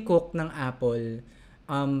Tim Cook ng Apple.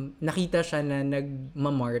 Nakita siya na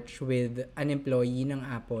nagma-march with an employee ng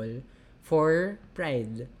Apple for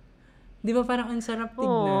Pride. 'Di ba parang ang sarap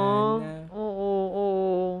tignan?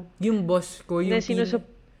 Oo. Yung boss ko, na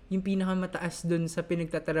yung pinakamataas dun sa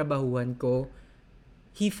pinagtatrabahuhan ko,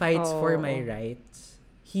 he fights for my Oo. rights.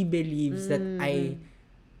 He believes that Mm.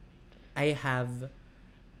 I have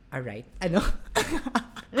a right. Ano?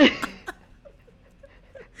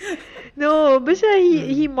 No, basta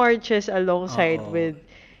he marches alongside Oo. with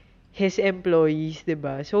his employees, 'di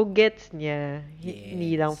ba? So gets niya,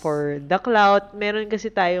 hindi lang Yes. for the clout. Meron kasi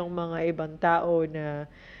tayong mga ibang tao na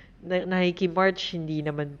nakikimarch, hindi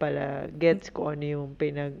naman pala gets kung ano yung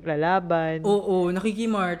pinaglalaban. Oo,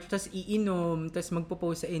 nakikimarch, tas iinom, tas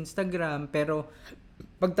magpo-post sa Instagram, pero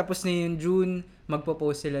pagtapos na yung June,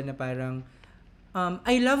 magpo-post sila na parang,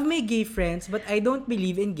 I love my gay friends, but I don't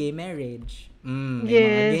believe in gay marriage. May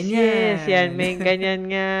mga Yes, yan, ganyan. may ganyan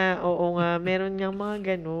nga. Oo nga, meron nga mga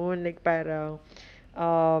ganun. Like parang,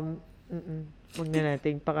 wag na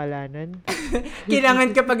nating pakalanan.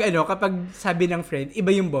 Kailangan kapag sabi ng friend,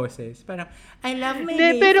 iba yung boses. Parang, I love my Hindi,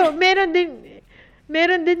 gay pero friend.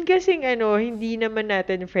 meron din kasing hindi naman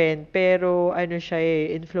natin friend, pero ano siya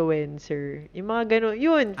influencer. Yung mga ganun,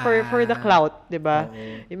 yun, for the Ah, clout, 'di ba?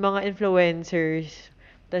 oo. Yung mga influencers,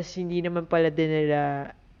 tas hindi naman pala din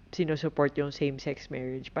nila sinusupport yung same-sex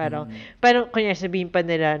marriage. Parang, Mm. kunya sabihin pa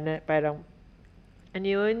nila na parang, ano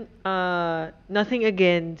yun, nothing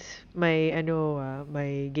against my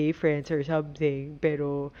gay friends or something,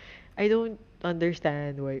 pero I don't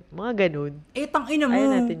understand why. Mga ganun. Tangina Ayaw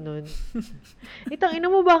mo. natin nun. Ina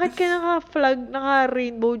mo, bakit ka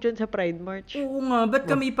naka-rainbow dyan sa Pride March? Oo nga, ba't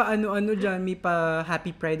ka Oh. may pa ano-ano dyan? May pa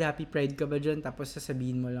happy pride ka ba dyan? Tapos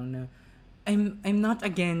sasabihin mo lang na, I'm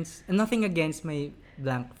nothing against my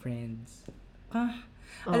blank friends. Ah,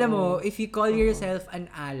 alam mo, Oo. if you call Oo. yourself an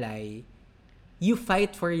ally, you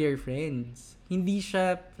fight for your friends. Hindi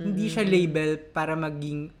siya Mm-mm. label para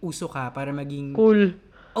maging uso ka, para maging, Cool.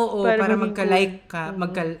 oo, Para para maging cool. magka-like ka, Mm.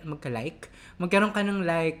 magkaroon ka ng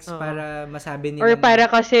likes Oo. para masabi Or nila na, para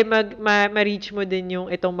kasi ma-reach mo din yung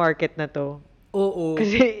itong market na to. oo,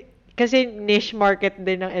 Kasi niche market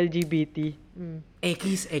din ng LGBT. Mm.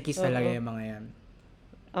 X talaga Oo. yung mga yan.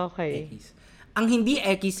 Okay. X. Ang hindi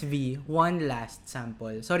XV, one last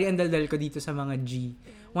sample. Sorry, ang daldal ko dito sa mga G.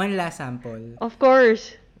 One last sample. Of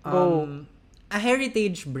course. Go. Um, a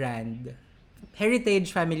heritage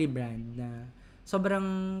family brand na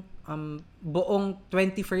sobrang buong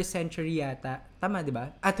 21st century yata. Tama, di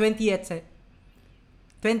ba? 20th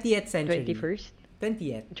century. 21st?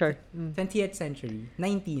 20th. Sure. Mm. 20th century.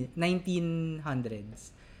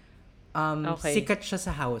 1900s. Okay. Sikat siya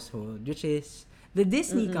sa household, which is the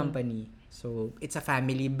Disney Mm-mm. company. So, it's a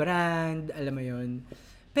family brand, alam mo yun.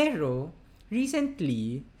 Pero,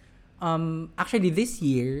 recently, actually this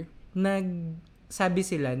year, nagsabi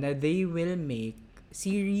sila na they will make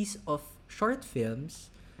series of short films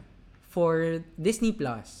for Disney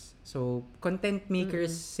Plus. So, content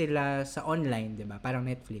makers Mm-mm. sila sa online, 'di ba? Parang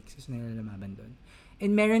Netflix, gusto nila lumaban doon.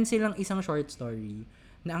 And meron silang isang short story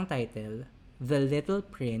na ang title, The Little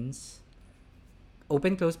Prince,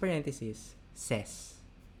 open close parenthesis, says,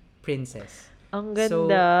 Princess. Ang So,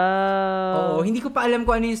 ganda. oo, hindi ko pa alam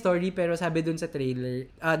kung ano yung story, pero sabi dun sa trailer,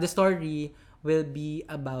 the story will be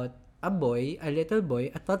about a little boy,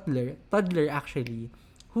 a toddler actually,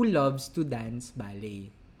 who loves to dance ballet.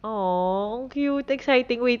 Oh, ang cute.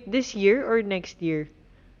 Exciting. Wait, this year or next year?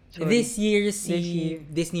 Sorry. This year This si year.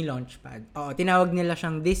 Disney Launchpad. Oo, tinawag nila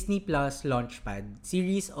siyang Disney Plus Launchpad.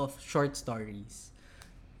 Series of short stories.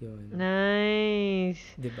 Yun. Nice.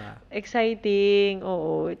 'Di ba? Exciting.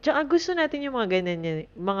 Oo. Tsaka gusto natin yung mga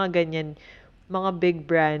ganyan, mga big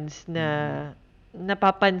brands na Mm.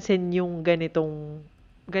 napapansin yung ganitong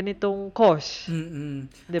cause, Mm.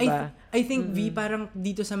 'di I ba? I think V, Mm. parang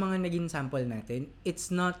dito sa mga naging sample natin,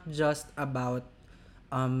 it's not just about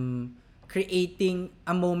creating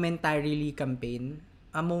a momentary campaign.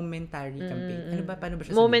 Ano Mm. ba, paano ba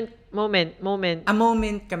siya sabihin? Moment. A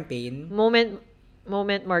moment campaign. Moment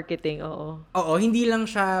moment marketing, oo. Oo, hindi lang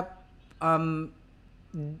siya um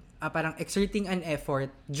parang exerting an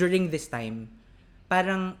effort during this time.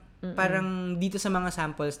 Parang Mm. parang dito sa mga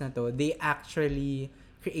samples na to, they actually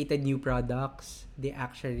created new products. They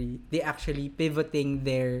actually pivoting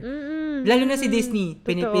their, lalo na si Disney,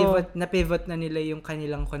 Totoo. na pivot na nila yung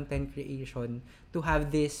kanilang content creation to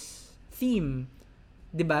have this theme.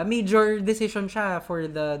 'Di ba? Major decision siya for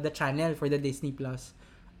the channel, for the Disney Plus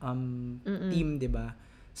Mm. team, 'di ba?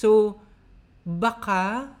 So,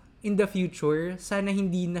 baka in the future, sana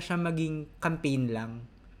hindi na siya maging campaign lang.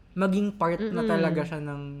 Maging part na talaga Mm. siya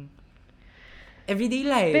ng everyday Pe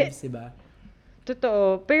lives, 'di ba?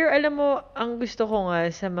 Totoo. Pero alam mo, ang gusto ko nga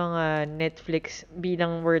sa mga Netflix,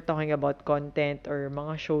 bilang we're talking about content or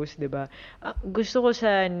mga shows, di ba? Gusto ko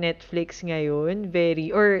sa Netflix ngayon,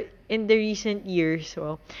 or in the recent years,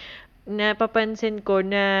 well, napapansin ko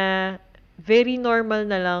na very normal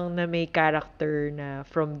na lang na may character na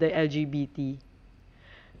from the LGBT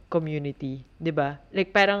community, 'di ba? Like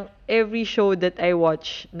parang every show that I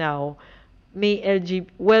watch now may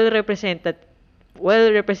well represented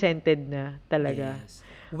na talaga. Yes.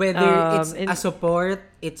 Whether it's a And support,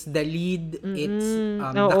 it's the lead, it's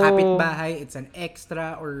the oo. kapitbahay, it's an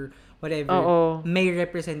extra or whatever, Oo. may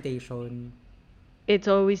representation. It's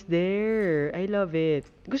always there. I love it.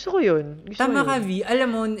 Gusto ko 'yun. Gusto ko Tama ka, 'yun. V. Alam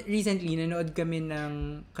mo, recently, kami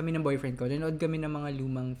ng boyfriend ko, nanood kami ng mga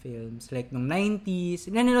lumang films, like nung 90s,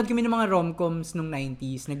 nanood kami ng mga rom-coms nung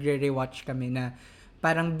 90s, nagre-rewatch kami na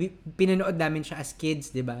parang pinanood namin siya as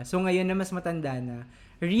kids, di ba? So ngayon na mas matanda na,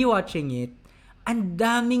 rewatching it, ang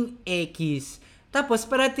daming ekis. Tapos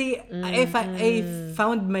parati, I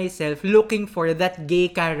found myself looking for that gay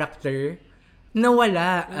character na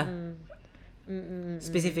wala.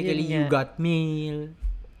 Specifically, Yun nga. You Got Mail,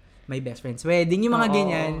 My Best Friend's Wedding, yung mga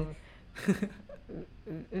ganyan. Oo.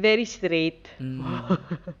 Very straight. Mm.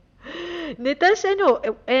 Tapos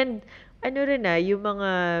and ano rin yung mga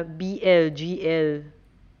BL, GL,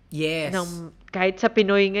 Yes. kahit sa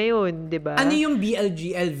Pinoy ngayon, di ba? Ano yung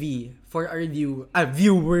BLGLV for our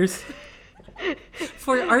viewers?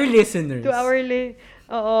 For our listeners. To our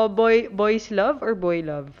oo, boys love or boy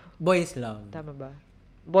love? Boys love. Tama ba?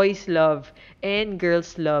 Boys love and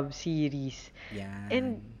girls love series. Yan. And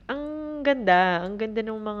ang ganda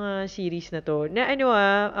ng mga series na to. Na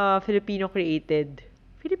Filipino created.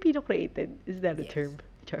 Filipino created, is that a Yes. term?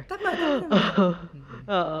 Char. Tama.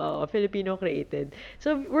 Oo, Filipino created.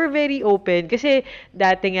 So, we're very open. Kasi,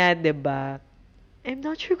 dati nga, 'di ba? I'm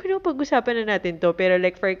not sure kung pag-usapan na natin to. Pero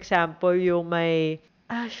like, for example, yung may...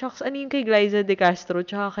 shucks, ano yung kay Glyza De Castro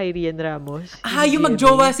tsaka kay Rian Ramos? Yung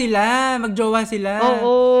magjowa sila.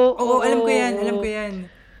 Oo, Oo, alam ko oo. yan.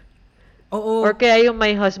 Oo. Or kaya yung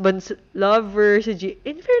My Husband's Lover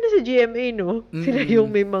in fairness sa GMA, no? Sila Mm-mm. yung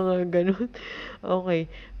may mga ganun. Okay.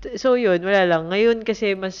 So yun, wala lang. Ngayon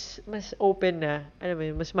kasi mas open na. Alam mo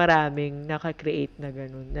yun, mas maraming naka-create na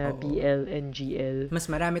ganun, na Oo. BL and GL Mas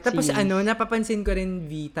marami. Tapos series. napapansin ko rin,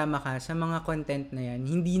 V, tama ka, sa mga content na yan,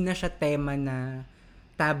 hindi na siya tema na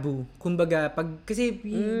taboo. Kumbaga, kasi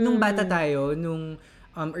nung bata tayo, nung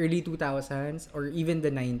early 2000s or even the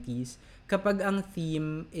 90s, kapag ang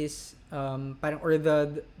theme is parang or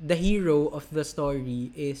the hero of the story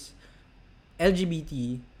is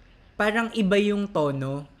LGBT, parang iba yung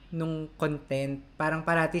tono nung content. Parang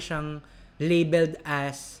parati siyang labeled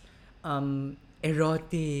as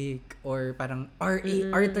erotic or parang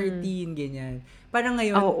R13, ganyan. Parang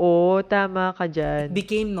ngayon, Oo, tama ka dyan. it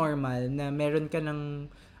became normal na meron ka ng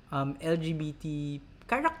LGBT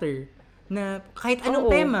character na kahit anong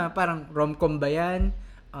Oo. tema, parang rom-com ba yan?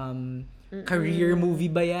 Career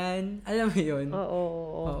movie ba yan? Alam mo yun?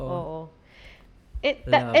 Oo. And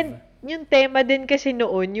Love. yung tema din kasi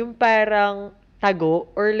noon, yung parang tago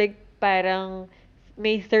or like parang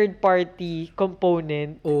may third party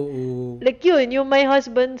component. Oo. Like yun, yung My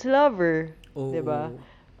Husband's Lover. Oo. 'Di ba?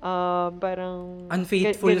 Parang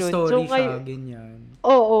Unfaithful ganun. story So, siya, ganyan.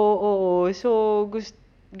 Oo. So,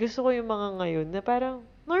 gusto ko yung mga ngayon na parang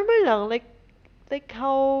normal lang. Like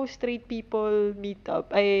how straight people meet up.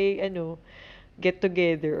 Get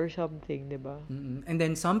together or something, di ba? Mm-mm. And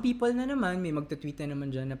then some people na naman, may magta-tweet na naman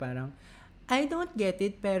dyan na parang, I don't get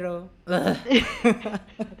it, pero...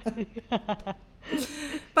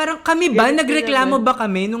 Parang kami ba? Ganun din Nagreklamo naman. ba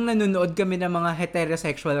kami nung nanonood kami ng mga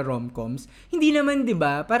heterosexual rom-coms? Hindi naman, di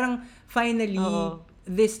ba? Parang finally, Oo.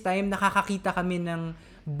 this time, nakakakita kami ng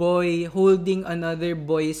boy holding another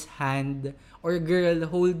boy's hand or girl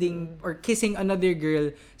holding or kissing another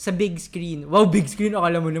girl sa big screen. Wow, big screen.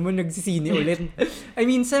 Akala mo naman nagsisine ulit. I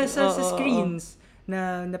mean, sa Oo. screens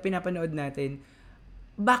na pinapanood natin.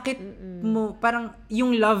 Bakit mo, parang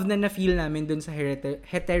yung love na na-feel namin dun sa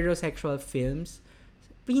heterosexual films,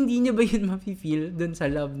 hindi nyo ba yun mafe-feel dun sa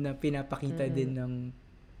love na pinapakita din ng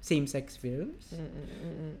same-sex films?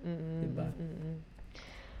 Diba?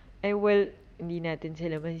 Well, hindi natin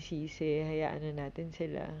sila masisisi. Hayaan na natin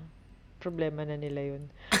sila. Problema na nila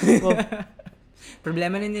yun. Well,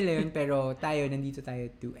 Problema na nila yun, pero nandito tayo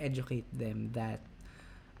to educate them that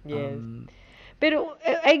yes. Pero,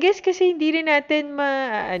 I guess kasi hindi rin natin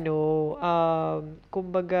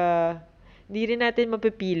kumbaga, hindi rin natin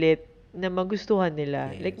mapipilit na magustuhan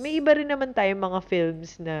nila. Yes. Like, may iba rin naman tayong mga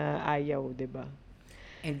films na ayaw, di ba?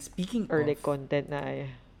 and speaking Or of like content na ayaw.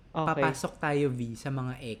 Okay. papasok tayo V sa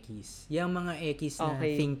mga X. Yung mga X na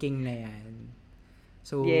Okay. thinking na yan.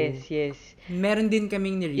 So, Yes, yes. meron din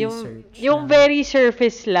kaming Yung ni-research yung na, very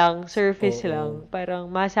surface oo, lang, parang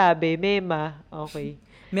masabi, mema, okay.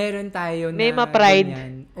 meron tayo Mema na pride.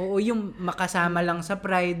 ganyan. Oo, yung makasama lang Mm. sa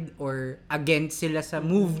Pride or against sila sa Mm.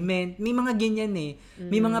 movement. May mga ganyan eh.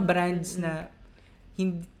 May mga Mm. brands Mm. na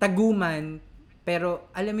hindi, taguman, pero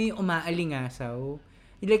alam mo yung umaalingasaw.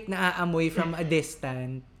 Like naaamoy from a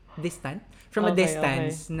distant? From a Okay, okay.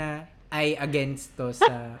 distance na ay against to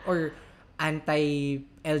sa, or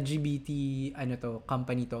anti-LGBT, ano to,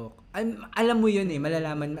 company to. Alam mo yun eh,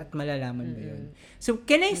 malalaman at malalaman mo yun. Mm. So,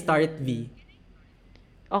 can I start, Mm. V?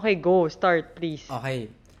 Okay, go. Start, please. Okay.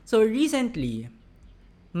 So, recently,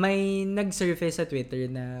 may nag-surface sa Twitter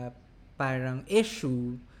na parang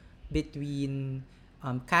issue between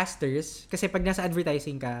casters. Kasi pag nasa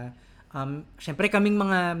advertising ka, syempre kaming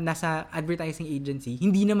mga nasa advertising agency,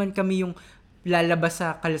 hindi naman kami yung lalabas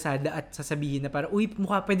sa kalsada at sasabihin na parang, uy,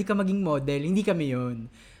 pwede ka maging model. Hindi kami yun.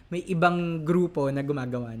 May ibang grupo na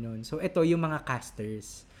gumagawa nun. So, ito yung mga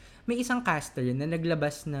casters. May isang caster na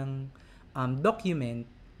naglabas ng document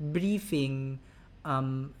briefing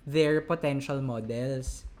their potential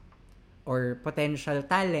models or potential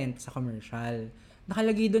talent sa commercial.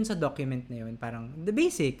 Nakalagay doon sa document na yun, parang the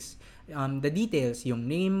basics, the details, yung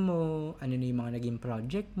name mo, ano na yung mga naging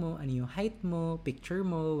project mo, ano yung height mo, picture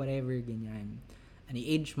mo, whatever, ganyan. Ano yung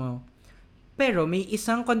age mo. Pero may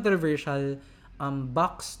isang controversial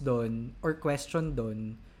box doon or question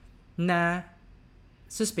doon na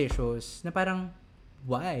suspicious, na parang,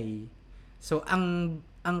 why? So, ang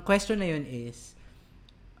question na yun is,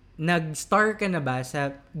 nag-star ka na ba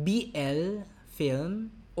sa BL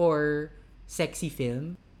film or sexy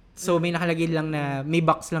film? So, may nakalagay lang na, may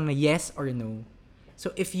box lang na yes or no.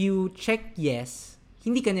 So, if you check yes,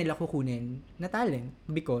 hindi ka nila kukunin na talent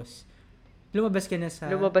because lumabas ka na sa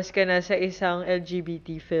Lumabas ka na sa isang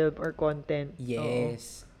LGBT film or content. Oo.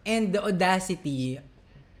 yes. And the audacity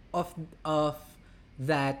of of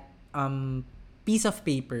that piece of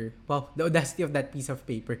paper. Wow, the audacity of that piece of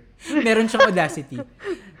paper. Meron siyang audacity.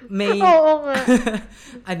 May Oo nga.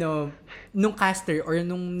 ano, nung caster or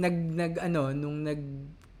nag-direct.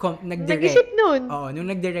 Nag-isip nun. Oo, nung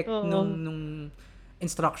nag-direct Oo. nung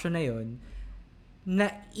instruction na yon, na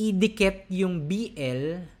idikit yung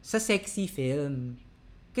BL sa sexy film.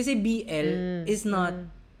 Kasi BL is not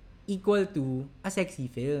equal to a sexy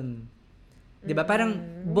film. 'Di ba? Parang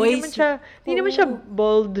boys, Hindi naman siya oo,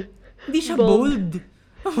 bold. hindi siya bold.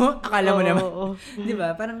 Akala mo Oo, naman. oo. 'Di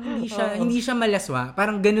ba? Parang Oo. hindi siya malaswa.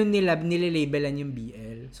 Parang ganun nila nilalabelan yung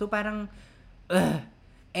BL. So parang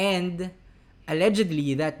and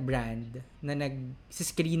allegedly that brand na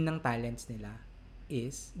nag-screen ng talents nila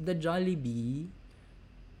is the Jollibee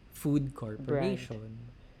Food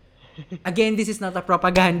Corporation. Again, this is not a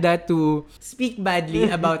propaganda to speak badly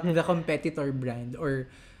about the competitor brand or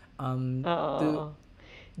Oo, to oo.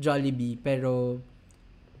 Jollibee, pero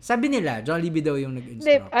sabi nila Jollibee daw yung Hindi,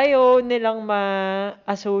 nag-instruct. ayaw nilang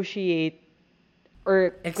ma-associate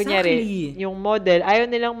or kunyari, Exactly. yung model, ayaw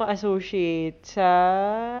nilang ma-associate sa,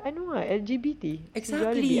 ano nga, LGBT. Si Jollibee,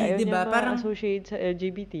 Exactly, ayaw 'di niya ba? Parang ma-associate sa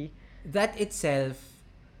LGBT. that itself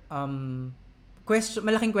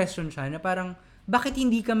malaking question siya na parang bakit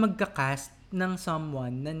hindi ka magka-cast ng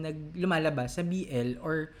someone na lumalabas sa BL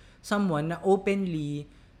or someone na openly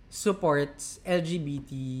supports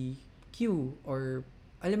LGBTQ or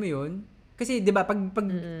alam mo yun? Kasi 'di ba pag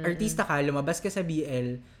artista ka, lumabas ka sa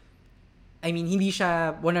BL, I mean hindi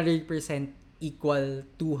siya 100% equal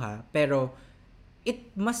to pero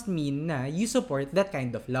it must mean na you support that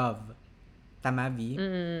kind of love. Tama, V?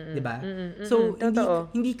 'Di ba? So hindi Totoo.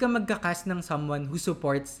 hindi ka magka-cast ng someone who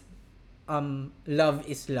supports love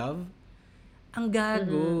is love. Ang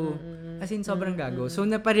gago. As in, sobrang gago. So,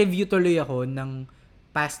 napa-review tuloy ako ng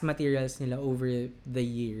past materials nila over the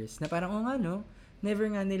years. Na parang, oh nga no, never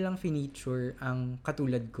nga nilang finiture ang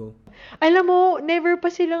katulad ko. Alam mo, never pa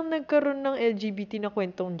silang nagkaroon ng LGBT na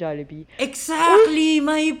kwentong Jollibee. Exactly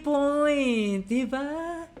my point! Diba?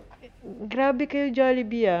 Grabe kayo,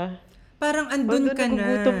 Jollibee ah. Parang andun Although ka na.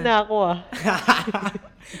 nagugutom na ako ah.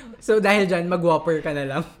 So, dahil dyan, mag-whopper ka na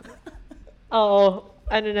lang. Oo,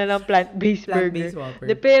 ano na lang, plant-based burger. Plant-based Whopper.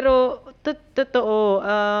 Pero, totoo,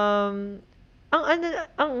 ang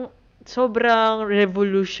sobrang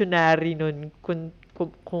revolutionary nun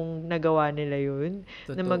kung nagawa nila yun,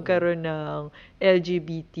 na Totoo. magkaroon ng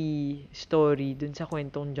LGBT story dun sa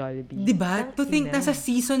kwentong Jollibee. Diba? To think Tangina. nasa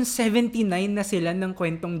season 79 na sila ng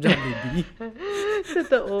kwentong Jollibee.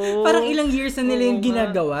 Totoo. Parang ilang years na nila Oo yung nga.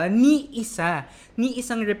 ginagawa. Ni isang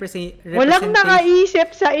Walang nakaisip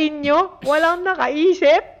sa inyo? Walang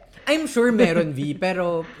nakaisip? I'm sure meron, V,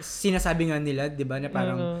 pero sinasabi nga nila, di ba, na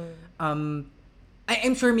parang, um,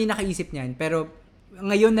 I'm sure may nakaisip niyan, pero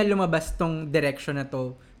ngayon na lumabas tong direction na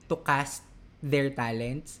to cast their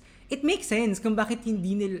talents, it makes sense kung bakit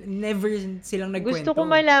hindi nila, never silang Gusto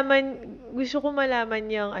nagkwento. ko malaman,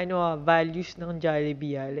 yung values ng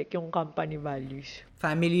Jollibee, like yung company values.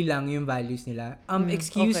 Family lang yung values nila.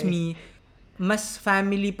 Excuse Okay. me, mas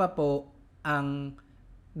family pa po ang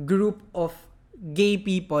group of gay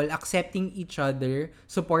people accepting each other,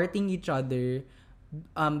 supporting each other,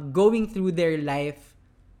 going through their life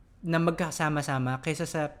na magkasama-sama kaysa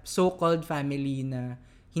sa so-called family na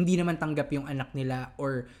hindi naman tanggap yung anak nila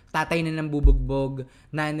or tatay na nambubugbog,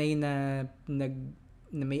 nanay na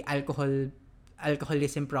na may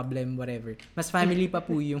alcoholism problem, whatever. Mas family pa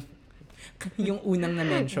po yung yung unang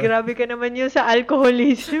na-mention. Grabe ka naman yung sa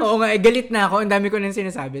alcoholism. Oo nga, galit na ako. Ang dami ko nang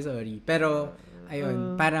sinasabi, sorry. Pero,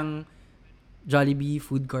 ayun, parang Jollibee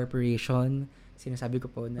Food Corporation, sinasabi ko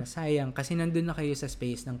po na sayang kasi nandun na kayo sa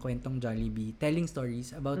space ng kwentong Jollibee, telling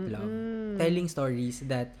stories about love, telling stories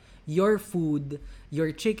that your food,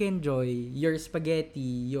 your chicken joy, your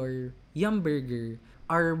spaghetti, your yum burger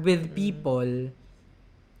are with people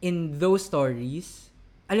in those stories.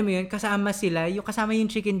 Alam mo yun, kasama yung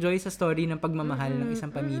chicken joy sa story ng pagmamahal ng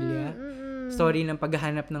isang pamilya, story ng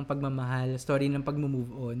paghahanap ng pagmamahal, story ng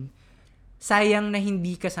pag-move on. Sayang na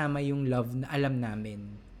hindi kasama yung love na alam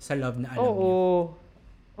namin sa love na alam niyo.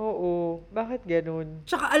 Oo. Bakit ganun?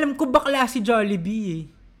 Tsaka alam ko bakla si Jollibee.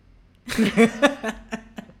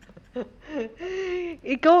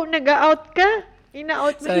 Ikaw, nag-out ka?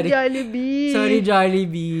 Ina-out mo si Jollibee. Sorry,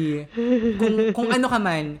 Jollibee. kung ano ka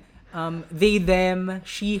man, they, them,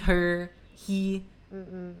 she, her, he,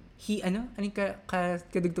 ano? Ano yung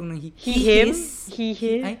kadugtong ng he? He, him? His? He,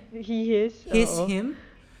 his? He, his? His, Oo. him?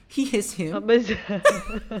 He, his, him?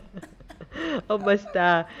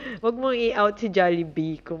 Basta. Wag mong i-out si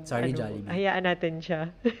Jollibee kung Sorry, Jollibee. hayaan natin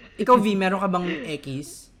siya. Ikaw, V, meron ka bang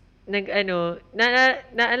ekis?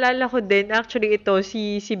 Naalala ko din, actually ito,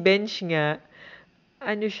 si Bench nga,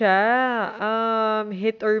 siya,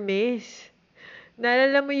 hit or miss.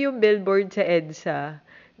 Naalala mo yung billboard sa EDSA?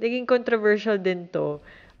 Naging controversial din to.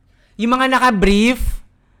 Yung mga naka-brief?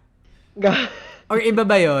 Or iba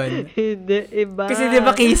ba yun? Hindi, iba. Kasi di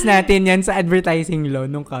ba case natin yan sa advertising law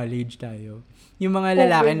nung college tayo? Yung mga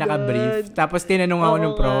lalaki naka-brief. Tapos tinanong ako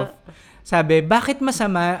ng prof. Sabi, bakit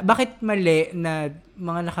mali na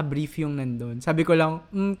mga naka-brief yung nandun? Sabi ko lang,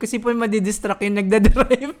 kasi po madidistract yung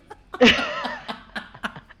nagdadrive.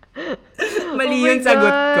 Mali yung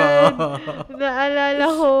sagot ko. Naalala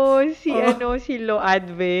ko si Lo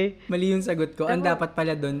Adve. Mali yung sagot ko. Ang dapat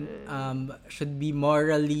pala dun, should be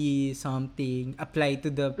morally something, apply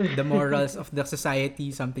to the morals of the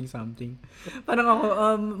society, something. Parang ako,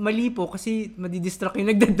 mali po kasi madidistract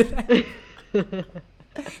yung nagdadrive.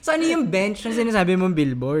 So, ano yung bench na sinasabi mong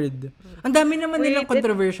billboard? Ang dami naman nilang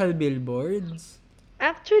controversial billboards.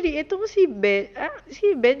 Actually, itong si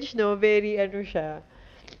Bench, no, very siya.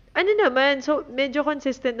 So, medyo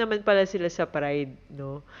consistent naman pala sila sa Pride,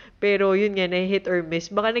 no? Pero, yun nga, na-hit or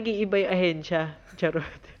miss. Baka nag-iiba yung ahensya. Charot.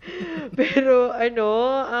 Pero,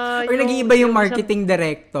 or nag-iiba yung marketing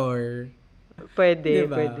director.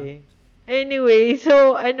 Pwede, diba? pwede. Anyway,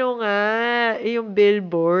 so, yung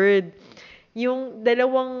billboard, yung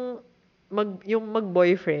dalawang, yung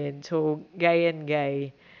mag-boyfriend, so, guy and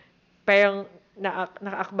guy, parang,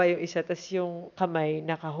 nakaakba yung isa, tas yung kamay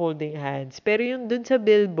naka-holding hands. Pero yung dun sa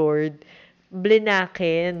billboard,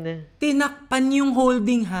 blinakin. Tinakpan yung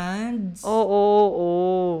holding hands?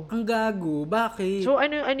 Oo. Ang gago. Bakit? So,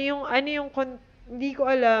 hindi ko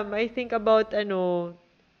alam. I think about,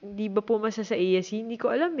 hindi ba pumasa sa ASC? Hindi ko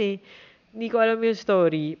alam eh. Hindi ko alam yung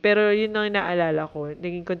story. Pero yun ang naalala ko.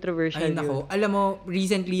 Naging controversial yun. Nako. Alam mo,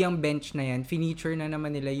 recently yung bench na yan, feature na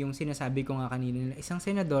naman nila yung sinasabi ko nga kanina. Isang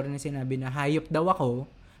senador na sinabi na hayop daw ako,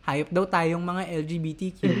 hayop daw tayong mga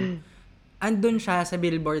LGBTQ. Andun siya sa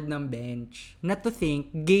billboard ng bench. Not to think,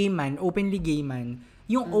 gay man, openly gay man,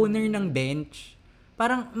 yung owner ng bench.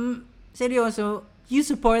 Parang, seryoso, you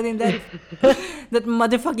supporting that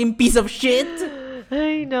motherfucking piece of shit?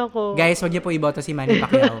 Ay, nako. Guys, wag niyo po iboto si Manny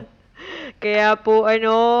Pacquiao. Kaya po,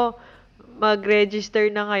 mag-register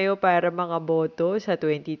na kayo para mga boto sa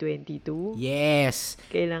 2022. Yes.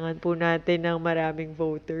 Kailangan po natin ng maraming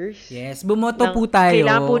voters. Yes, bumoto po tayo.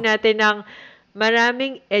 Kailangan po natin ng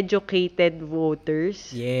maraming educated voters.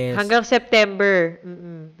 Yes. Hanggang September.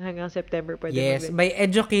 Hanggang September pwede Yes, by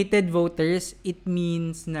educated voters, it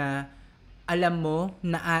means na alam mo,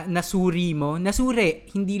 nasuri mo. Nasuri,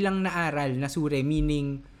 hindi lang naaral, nasuri,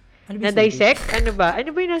 meaning, na-dissect? Ano ba?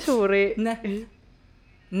 Ano ba yung nasuri?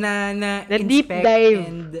 Na deep inspect dive.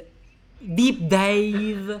 and deep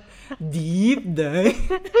dive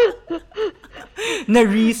na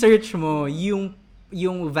research mo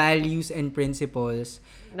yung values and principles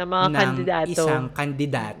Na mga ng kandidato. isang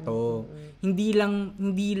kandidato. Hindi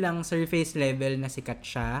lang surface level na sikat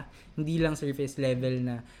siya, hindi lang surface level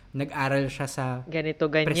na nag-aral siya sa Ganito,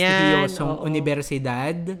 ganyan. prestihiyosong Oo.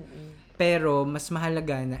 universidad, pero mas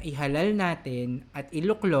mahalaga na ihalal natin at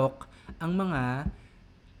iluklok ang mga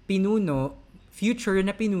future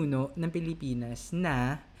na pinuno ng Pilipinas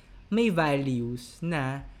na may values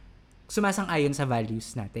na sumasang-ayon sa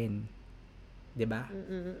values natin. 'Di ba?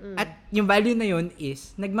 At yung value na yon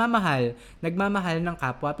is nagmamahal ng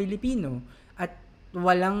kapwa Pilipino at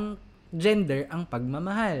walang gender ang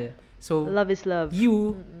pagmamahal. So, Love is love.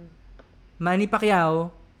 you, Manny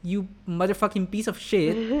Pacquiao, you motherfucking piece of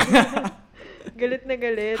shit, Galit na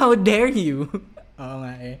galit. how dare you? Oo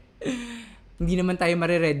nga eh. Hindi naman tayo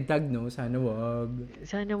mare-red tag, no? Sana wag.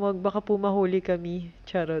 Sana wag, baka po mahuli kami.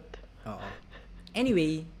 Charot. Oo.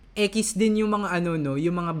 Anyway, X din yung mga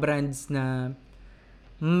yung mga brands na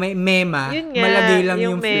may mema, Yun nga, malagay lang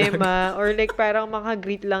yung flag. mema, or like parang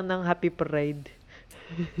maka-greet lang ng Happy Pride.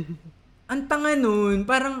 Ang tanga nun,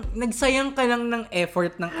 parang nagsayang ka lang ng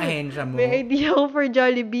effort ng ahensya mo. May idea ako for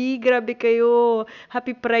Jollibee. Grabe kayo.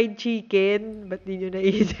 Happy Pride Chicken. Ba't di nyo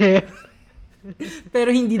naisip?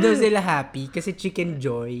 Pero hindi daw sila happy kasi chicken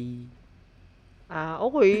joy.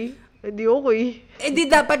 Okay. Hindi okay. Di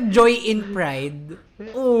dapat joy in pride.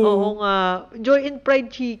 Oo nga. Joy in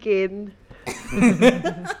Pride Chicken.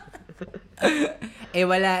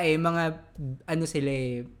 Wala mga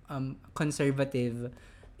sila conservative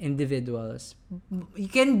individuals. You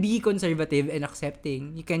can be conservative and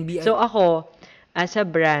accepting. You can be So ako, as a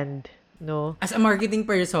brand, no? as a marketing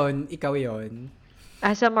person, ikaw yon.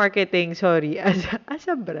 As a marketing, sorry, as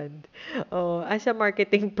a brand. As a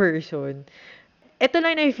marketing person, ito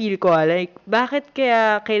lang na-feel ko, like, bakit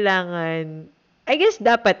kaya kailangan, I guess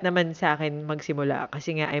dapat naman sa akin magsimula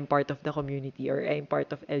kasi nga I'm part of the community or I'm part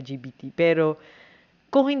of LGBT. Pero,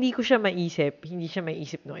 kung hindi ko siya maisip, hindi siya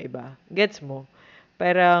maisip ng iba. Gets mo?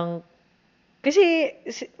 Parang, kasi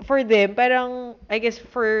for them, parang, I guess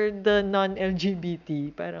for the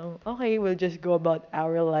non-LGBT, parang, okay, we'll just go about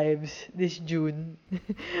our lives this June.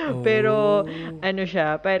 Pero, ano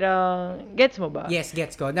siya, parang, gets mo ba? Yes,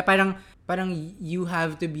 gets ko. Na parang you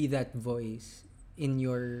have to be that voice in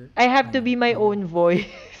your... I have to be my own voice.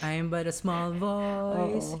 I am but a small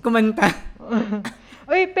voice. Oo. Kumanta.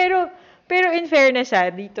 Uy, pero in fairness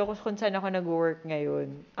dito kung saan ako nag-work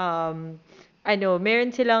ngayon,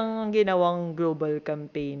 meron silang ginawang global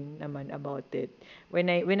campaign naman about it. When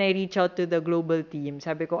I reach out to the global team,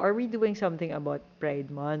 sabi ko, are we doing something about Pride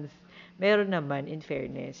Month? Meron naman, in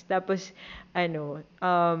fairness. Tapos,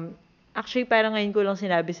 actually, parang ngayon ko lang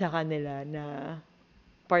sinabi sa kanila na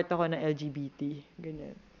part ako ng LGBT.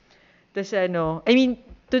 Ganyan. Tapos I mean,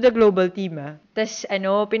 to the global team Tapos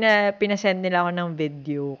pinasend nila ako ng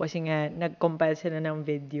video kasi nga nag-compile sila ng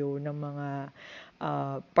video ng mga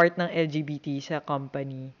part ng LGBT sa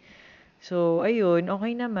company. So, ayun,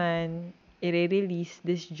 okay naman. I-release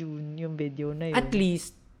this June yung video na yun. At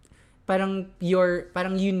least, parang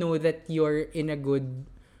you know that you're in a good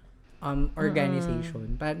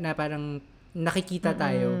organization. Na parang nakikita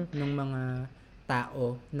tayo ng mga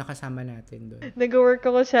tao na kasama natin doon. Nag-work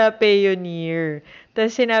ako sa Payoneer.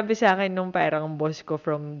 Tapos sinabi sa akin nung parang boss ko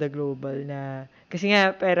from the global na, kasi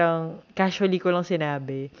nga parang casually ko lang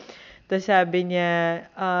sinabi. Tapos sabi niya,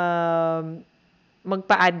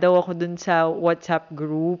 magpa-add daw ako dun sa WhatsApp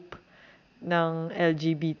group ng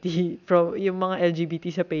LGBT, yung mga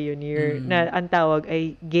LGBT sa Payoneer, na ang tawag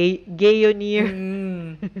ay Gayoneer.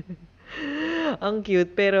 Ang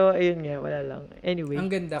cute, pero ayun nga, wala lang. Anyway.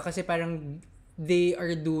 Ang ganda kasi parang they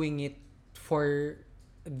are doing it for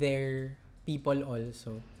their people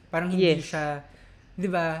also. Parang hindi siya, 'di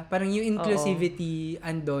ba? Parang yung inclusivity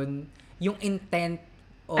andon, yung intent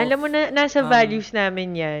of, alam mo na, nasa values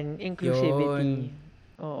namin yan, inclusivity. Yun.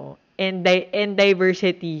 Oo. And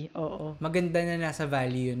diversity. Oo. Maganda na nasa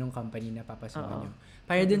value ng company na papasokan nyo.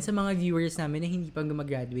 Para dun sa mga viewers namin na hindi pa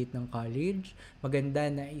gumagraduate ng college, maganda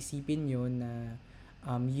na isipin nyo na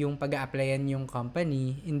yung pag-a-applyan yung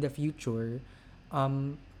company in the future,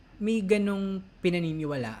 may ganong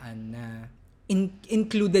pinaniniwalaan na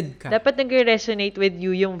included ka. Dapat nag-resonate with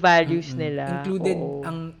you yung values nila. Included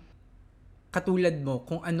ang katulad mo,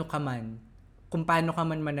 kung ano ka man, kung paano ka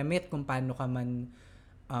man manamit, kung paano ka man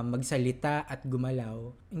magsalita at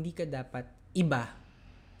gumalaw, hindi ka dapat iba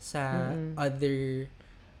sa other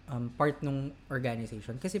part ng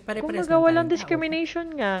organization. Kasi pare-pares Kumbaga, walang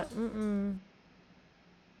discrimination nga.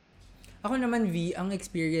 Ako naman, V, ang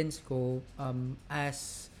experience ko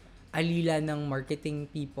as alila ng marketing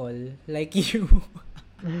people like you.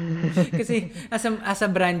 Kasi as a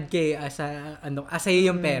brand kay, as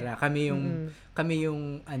sa'yo yung Mm. pera, kami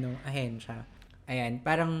yung Mm. ahensya. Ayan,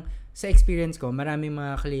 parang sa experience ko, maraming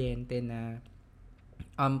mga kliyente na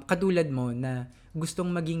katulad mo na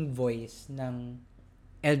gustong maging voice ng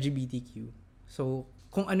LGBTQ. So,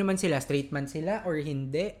 kung ano man sila, straight man sila or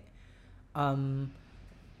hindi, um,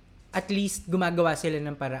 at least gumagawa sila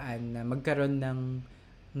ng paraan na magkaroon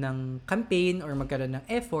ng campaign or magkaroon ng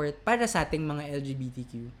effort para sa ating mga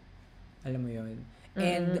LGBTQ. Alam mo yon.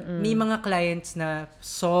 And may Mm. mga clients na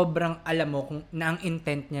sobrang alam mo kung na ang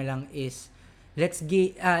intent niya lang is let's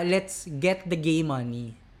get the gay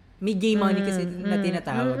money. May gay money kasi na Mm.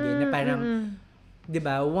 tinatawag na Mm. parang Mm. 'di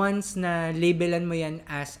ba, once na labelan mo yan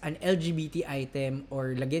as an LGBT item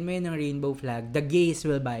or lagyan mo yan ng rainbow flag, the gays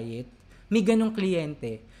will buy it. May ganong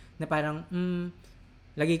kliyente na parang,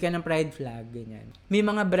 lagay ka ng pride flag, ganyan. May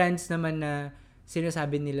mga brands naman na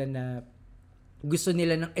sinasabi nila na gusto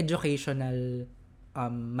nila ng educational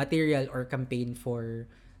material or campaign for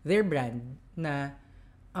their brand na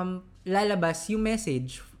lalabas yung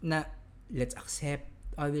message na let's accept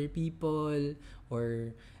other people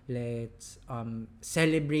or let's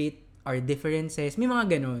celebrate our differences. May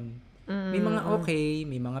mga ganon. May mga okay,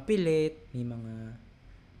 may mga pilit, may mga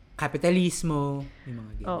kapitalismo, may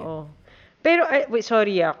mga ganyan. Oo. Pero, wait,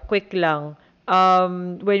 sorry quick lang.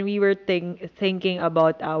 When we were thinking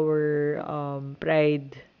about our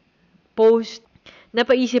Pride post,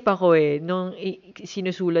 napaisip ako nung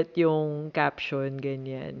sinusulat yung caption,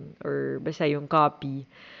 ganyan, or basta yung copy.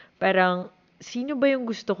 Parang, sino ba yung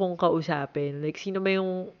gusto kong kausapin? Like, sino ba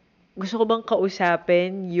yung, gusto ko bang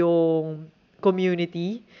kausapin yung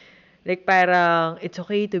community? Like, parang, it's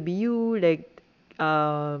okay to be you. Like,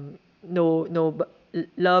 no, no,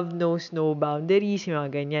 love knows no boundaries, yung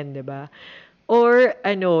mga ganyan, 'di ba? Or,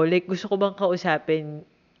 like, gusto ko bang kausapin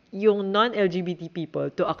yung non-LGBT people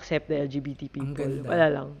to accept the LGBT Ang people? ganda. Wala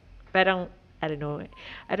lang. Parang, I don't know.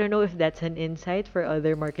 I don't know if that's an insight for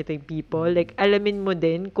other marketing people. Like, alamin mo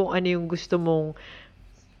din kung ano yung gusto mong,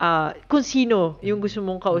 kung sino yung gusto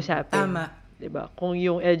mong kausapin. Tama. 'Di ba? Kung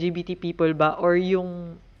yung LGBT people ba or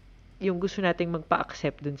yung gusto nating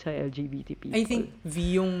magpa-accept dun sa LGBT people. I think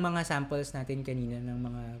yung mga samples natin kanina ng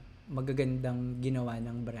mga magagandang ginawa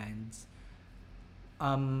ng brands,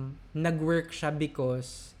 nag-work siya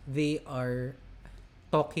because they are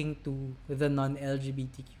talking to the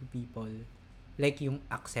non-LGBTQ people. Like yung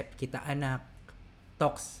accept kita anak,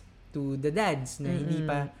 talks to the dads na hindi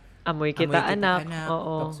pa Amoy kita anak.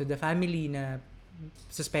 Oo. talks to the family na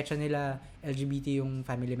suspecha nila LGBT yung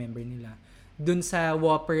family member nila. Dun sa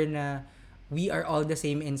Whopper na we are all the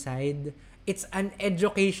same inside, it's an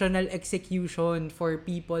educational execution for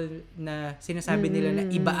people na sinasabi nila na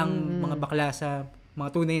iba ang mga bakla sa mga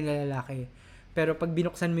tunay na lalaki. Pero pag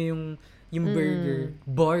binuksan mo yung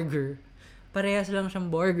burger, parehas lang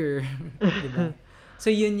siyang burger. Diba? So,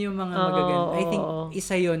 yun yung mga magaganda. I think,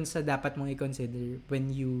 isa yun sa dapat mong i-consider when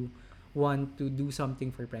you want to do something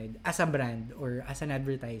for Pride as a brand or as an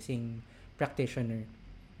advertising practitioner.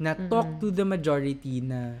 Na talk to the majority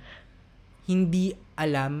na hindi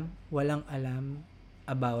walang alam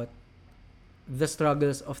about the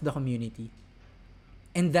struggles of the community.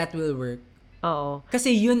 And that will work. Oo. Kasi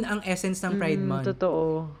yun ang essence ng Pride Month.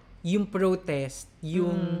 Totoo. Yung protest,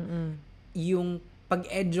 yung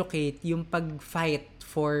pag-educate, yung pag-fight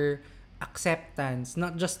for acceptance,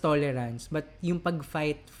 not just tolerance, but yung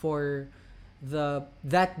pag-fight for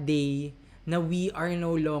that day na we are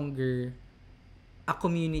no longer a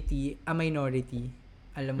community, a minority.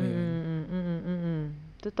 Alam mo yun?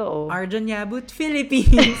 Totoo. Arjun Yabut,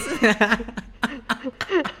 Philippines!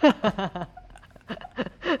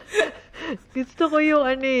 Gusto ko yung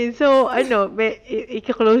So,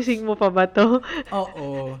 i-closing mo pa ba to?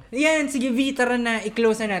 Oo. Yan, sige V, tara na,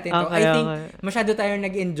 i-close na natin to. Okay, I think okay. masyado tayong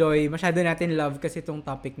nag-enjoy, masyado natin love kasi itong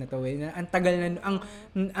topic na to. Ang tagal na,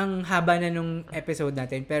 ang haba na nung episode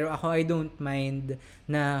natin. Pero ako, I don't mind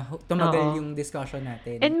na tumagal yung discussion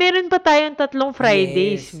natin. And meron pa tayong 3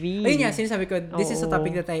 Fridays, Yes. V. Ayun nga, sinasabi ko, this is a Oo.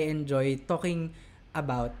 topic that I enjoy talking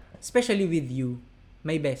about, especially with you,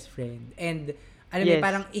 my best friend. And, alam mo, Yes.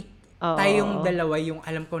 parang tayong dalawa yung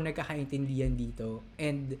alam ko nagkakaintindihan dito.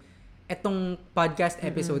 And, etong podcast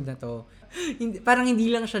episode na to, parang hindi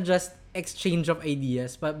lang siya just exchange of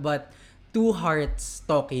ideas, but two hearts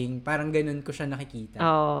talking. Parang ganun ko siya nakikita.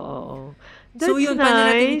 Oo. So, yun, paano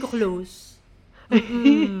natin i-close?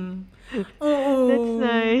 Oo. That's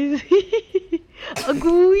nice.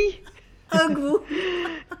 Agoy! Agu.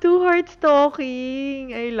 Two hearts talking.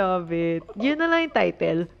 I love it. Yun na lang yung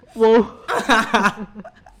title. Wow.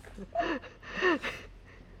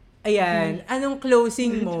 Ayan, anong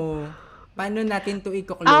closing mo? Paano natin to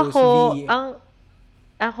i-close, Ako, V?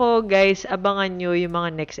 ako guys, abangan nyo yung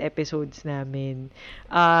mga next episodes namin.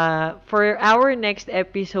 For our next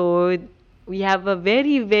episode, we have a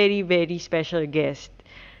very, very, very special guest.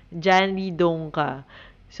 Janly Dongka.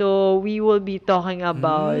 So, we will be talking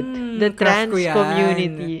about the Crush ko trans yan.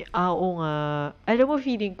 community. Oo nga. Alam mo,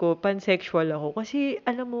 feeling ko, pansexual ako. Kasi,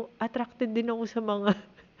 alam mo, attracted din ako sa mga,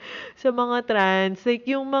 sa mga trans. Like,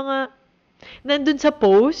 yung mga, nandun sa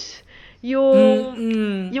post,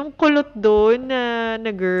 Mm-mm. yung kulot doon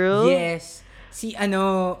na girl, Yes. Si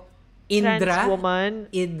ano, trans Indra? woman.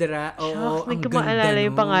 Idra, Shucks, oo, hindi ang ko ganda maalala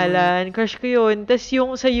yung nun. pangalan. Crush ko yun. Tapos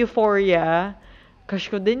yung sa Euphoria, crush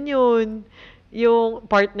ko din yun. Yung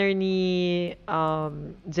partner ni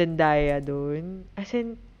Zendaya doon. As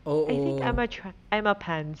in, I think Oo. I'm a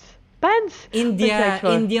pans. Pans! India,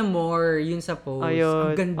 Pansexual. India more yun sa post. Ang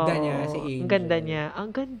Ayun. ganda niya si Oo. Ang ganda Angel. niya. Ang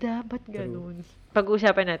ganda. Ba't True. ganun?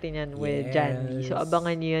 Pag-usapan natin yan with Janly. So, Yes.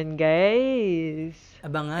 abangan niyo yan, guys.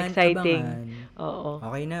 Abangan, Exciting. abangan. Oo.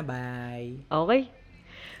 Okay na, bye. Okay.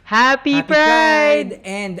 Happy Happy Pride! Pride!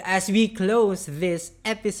 And as we close this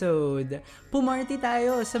episode, pumarty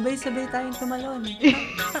tayo. Sabay-sabay tayong tumalon.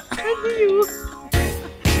 Ano yun?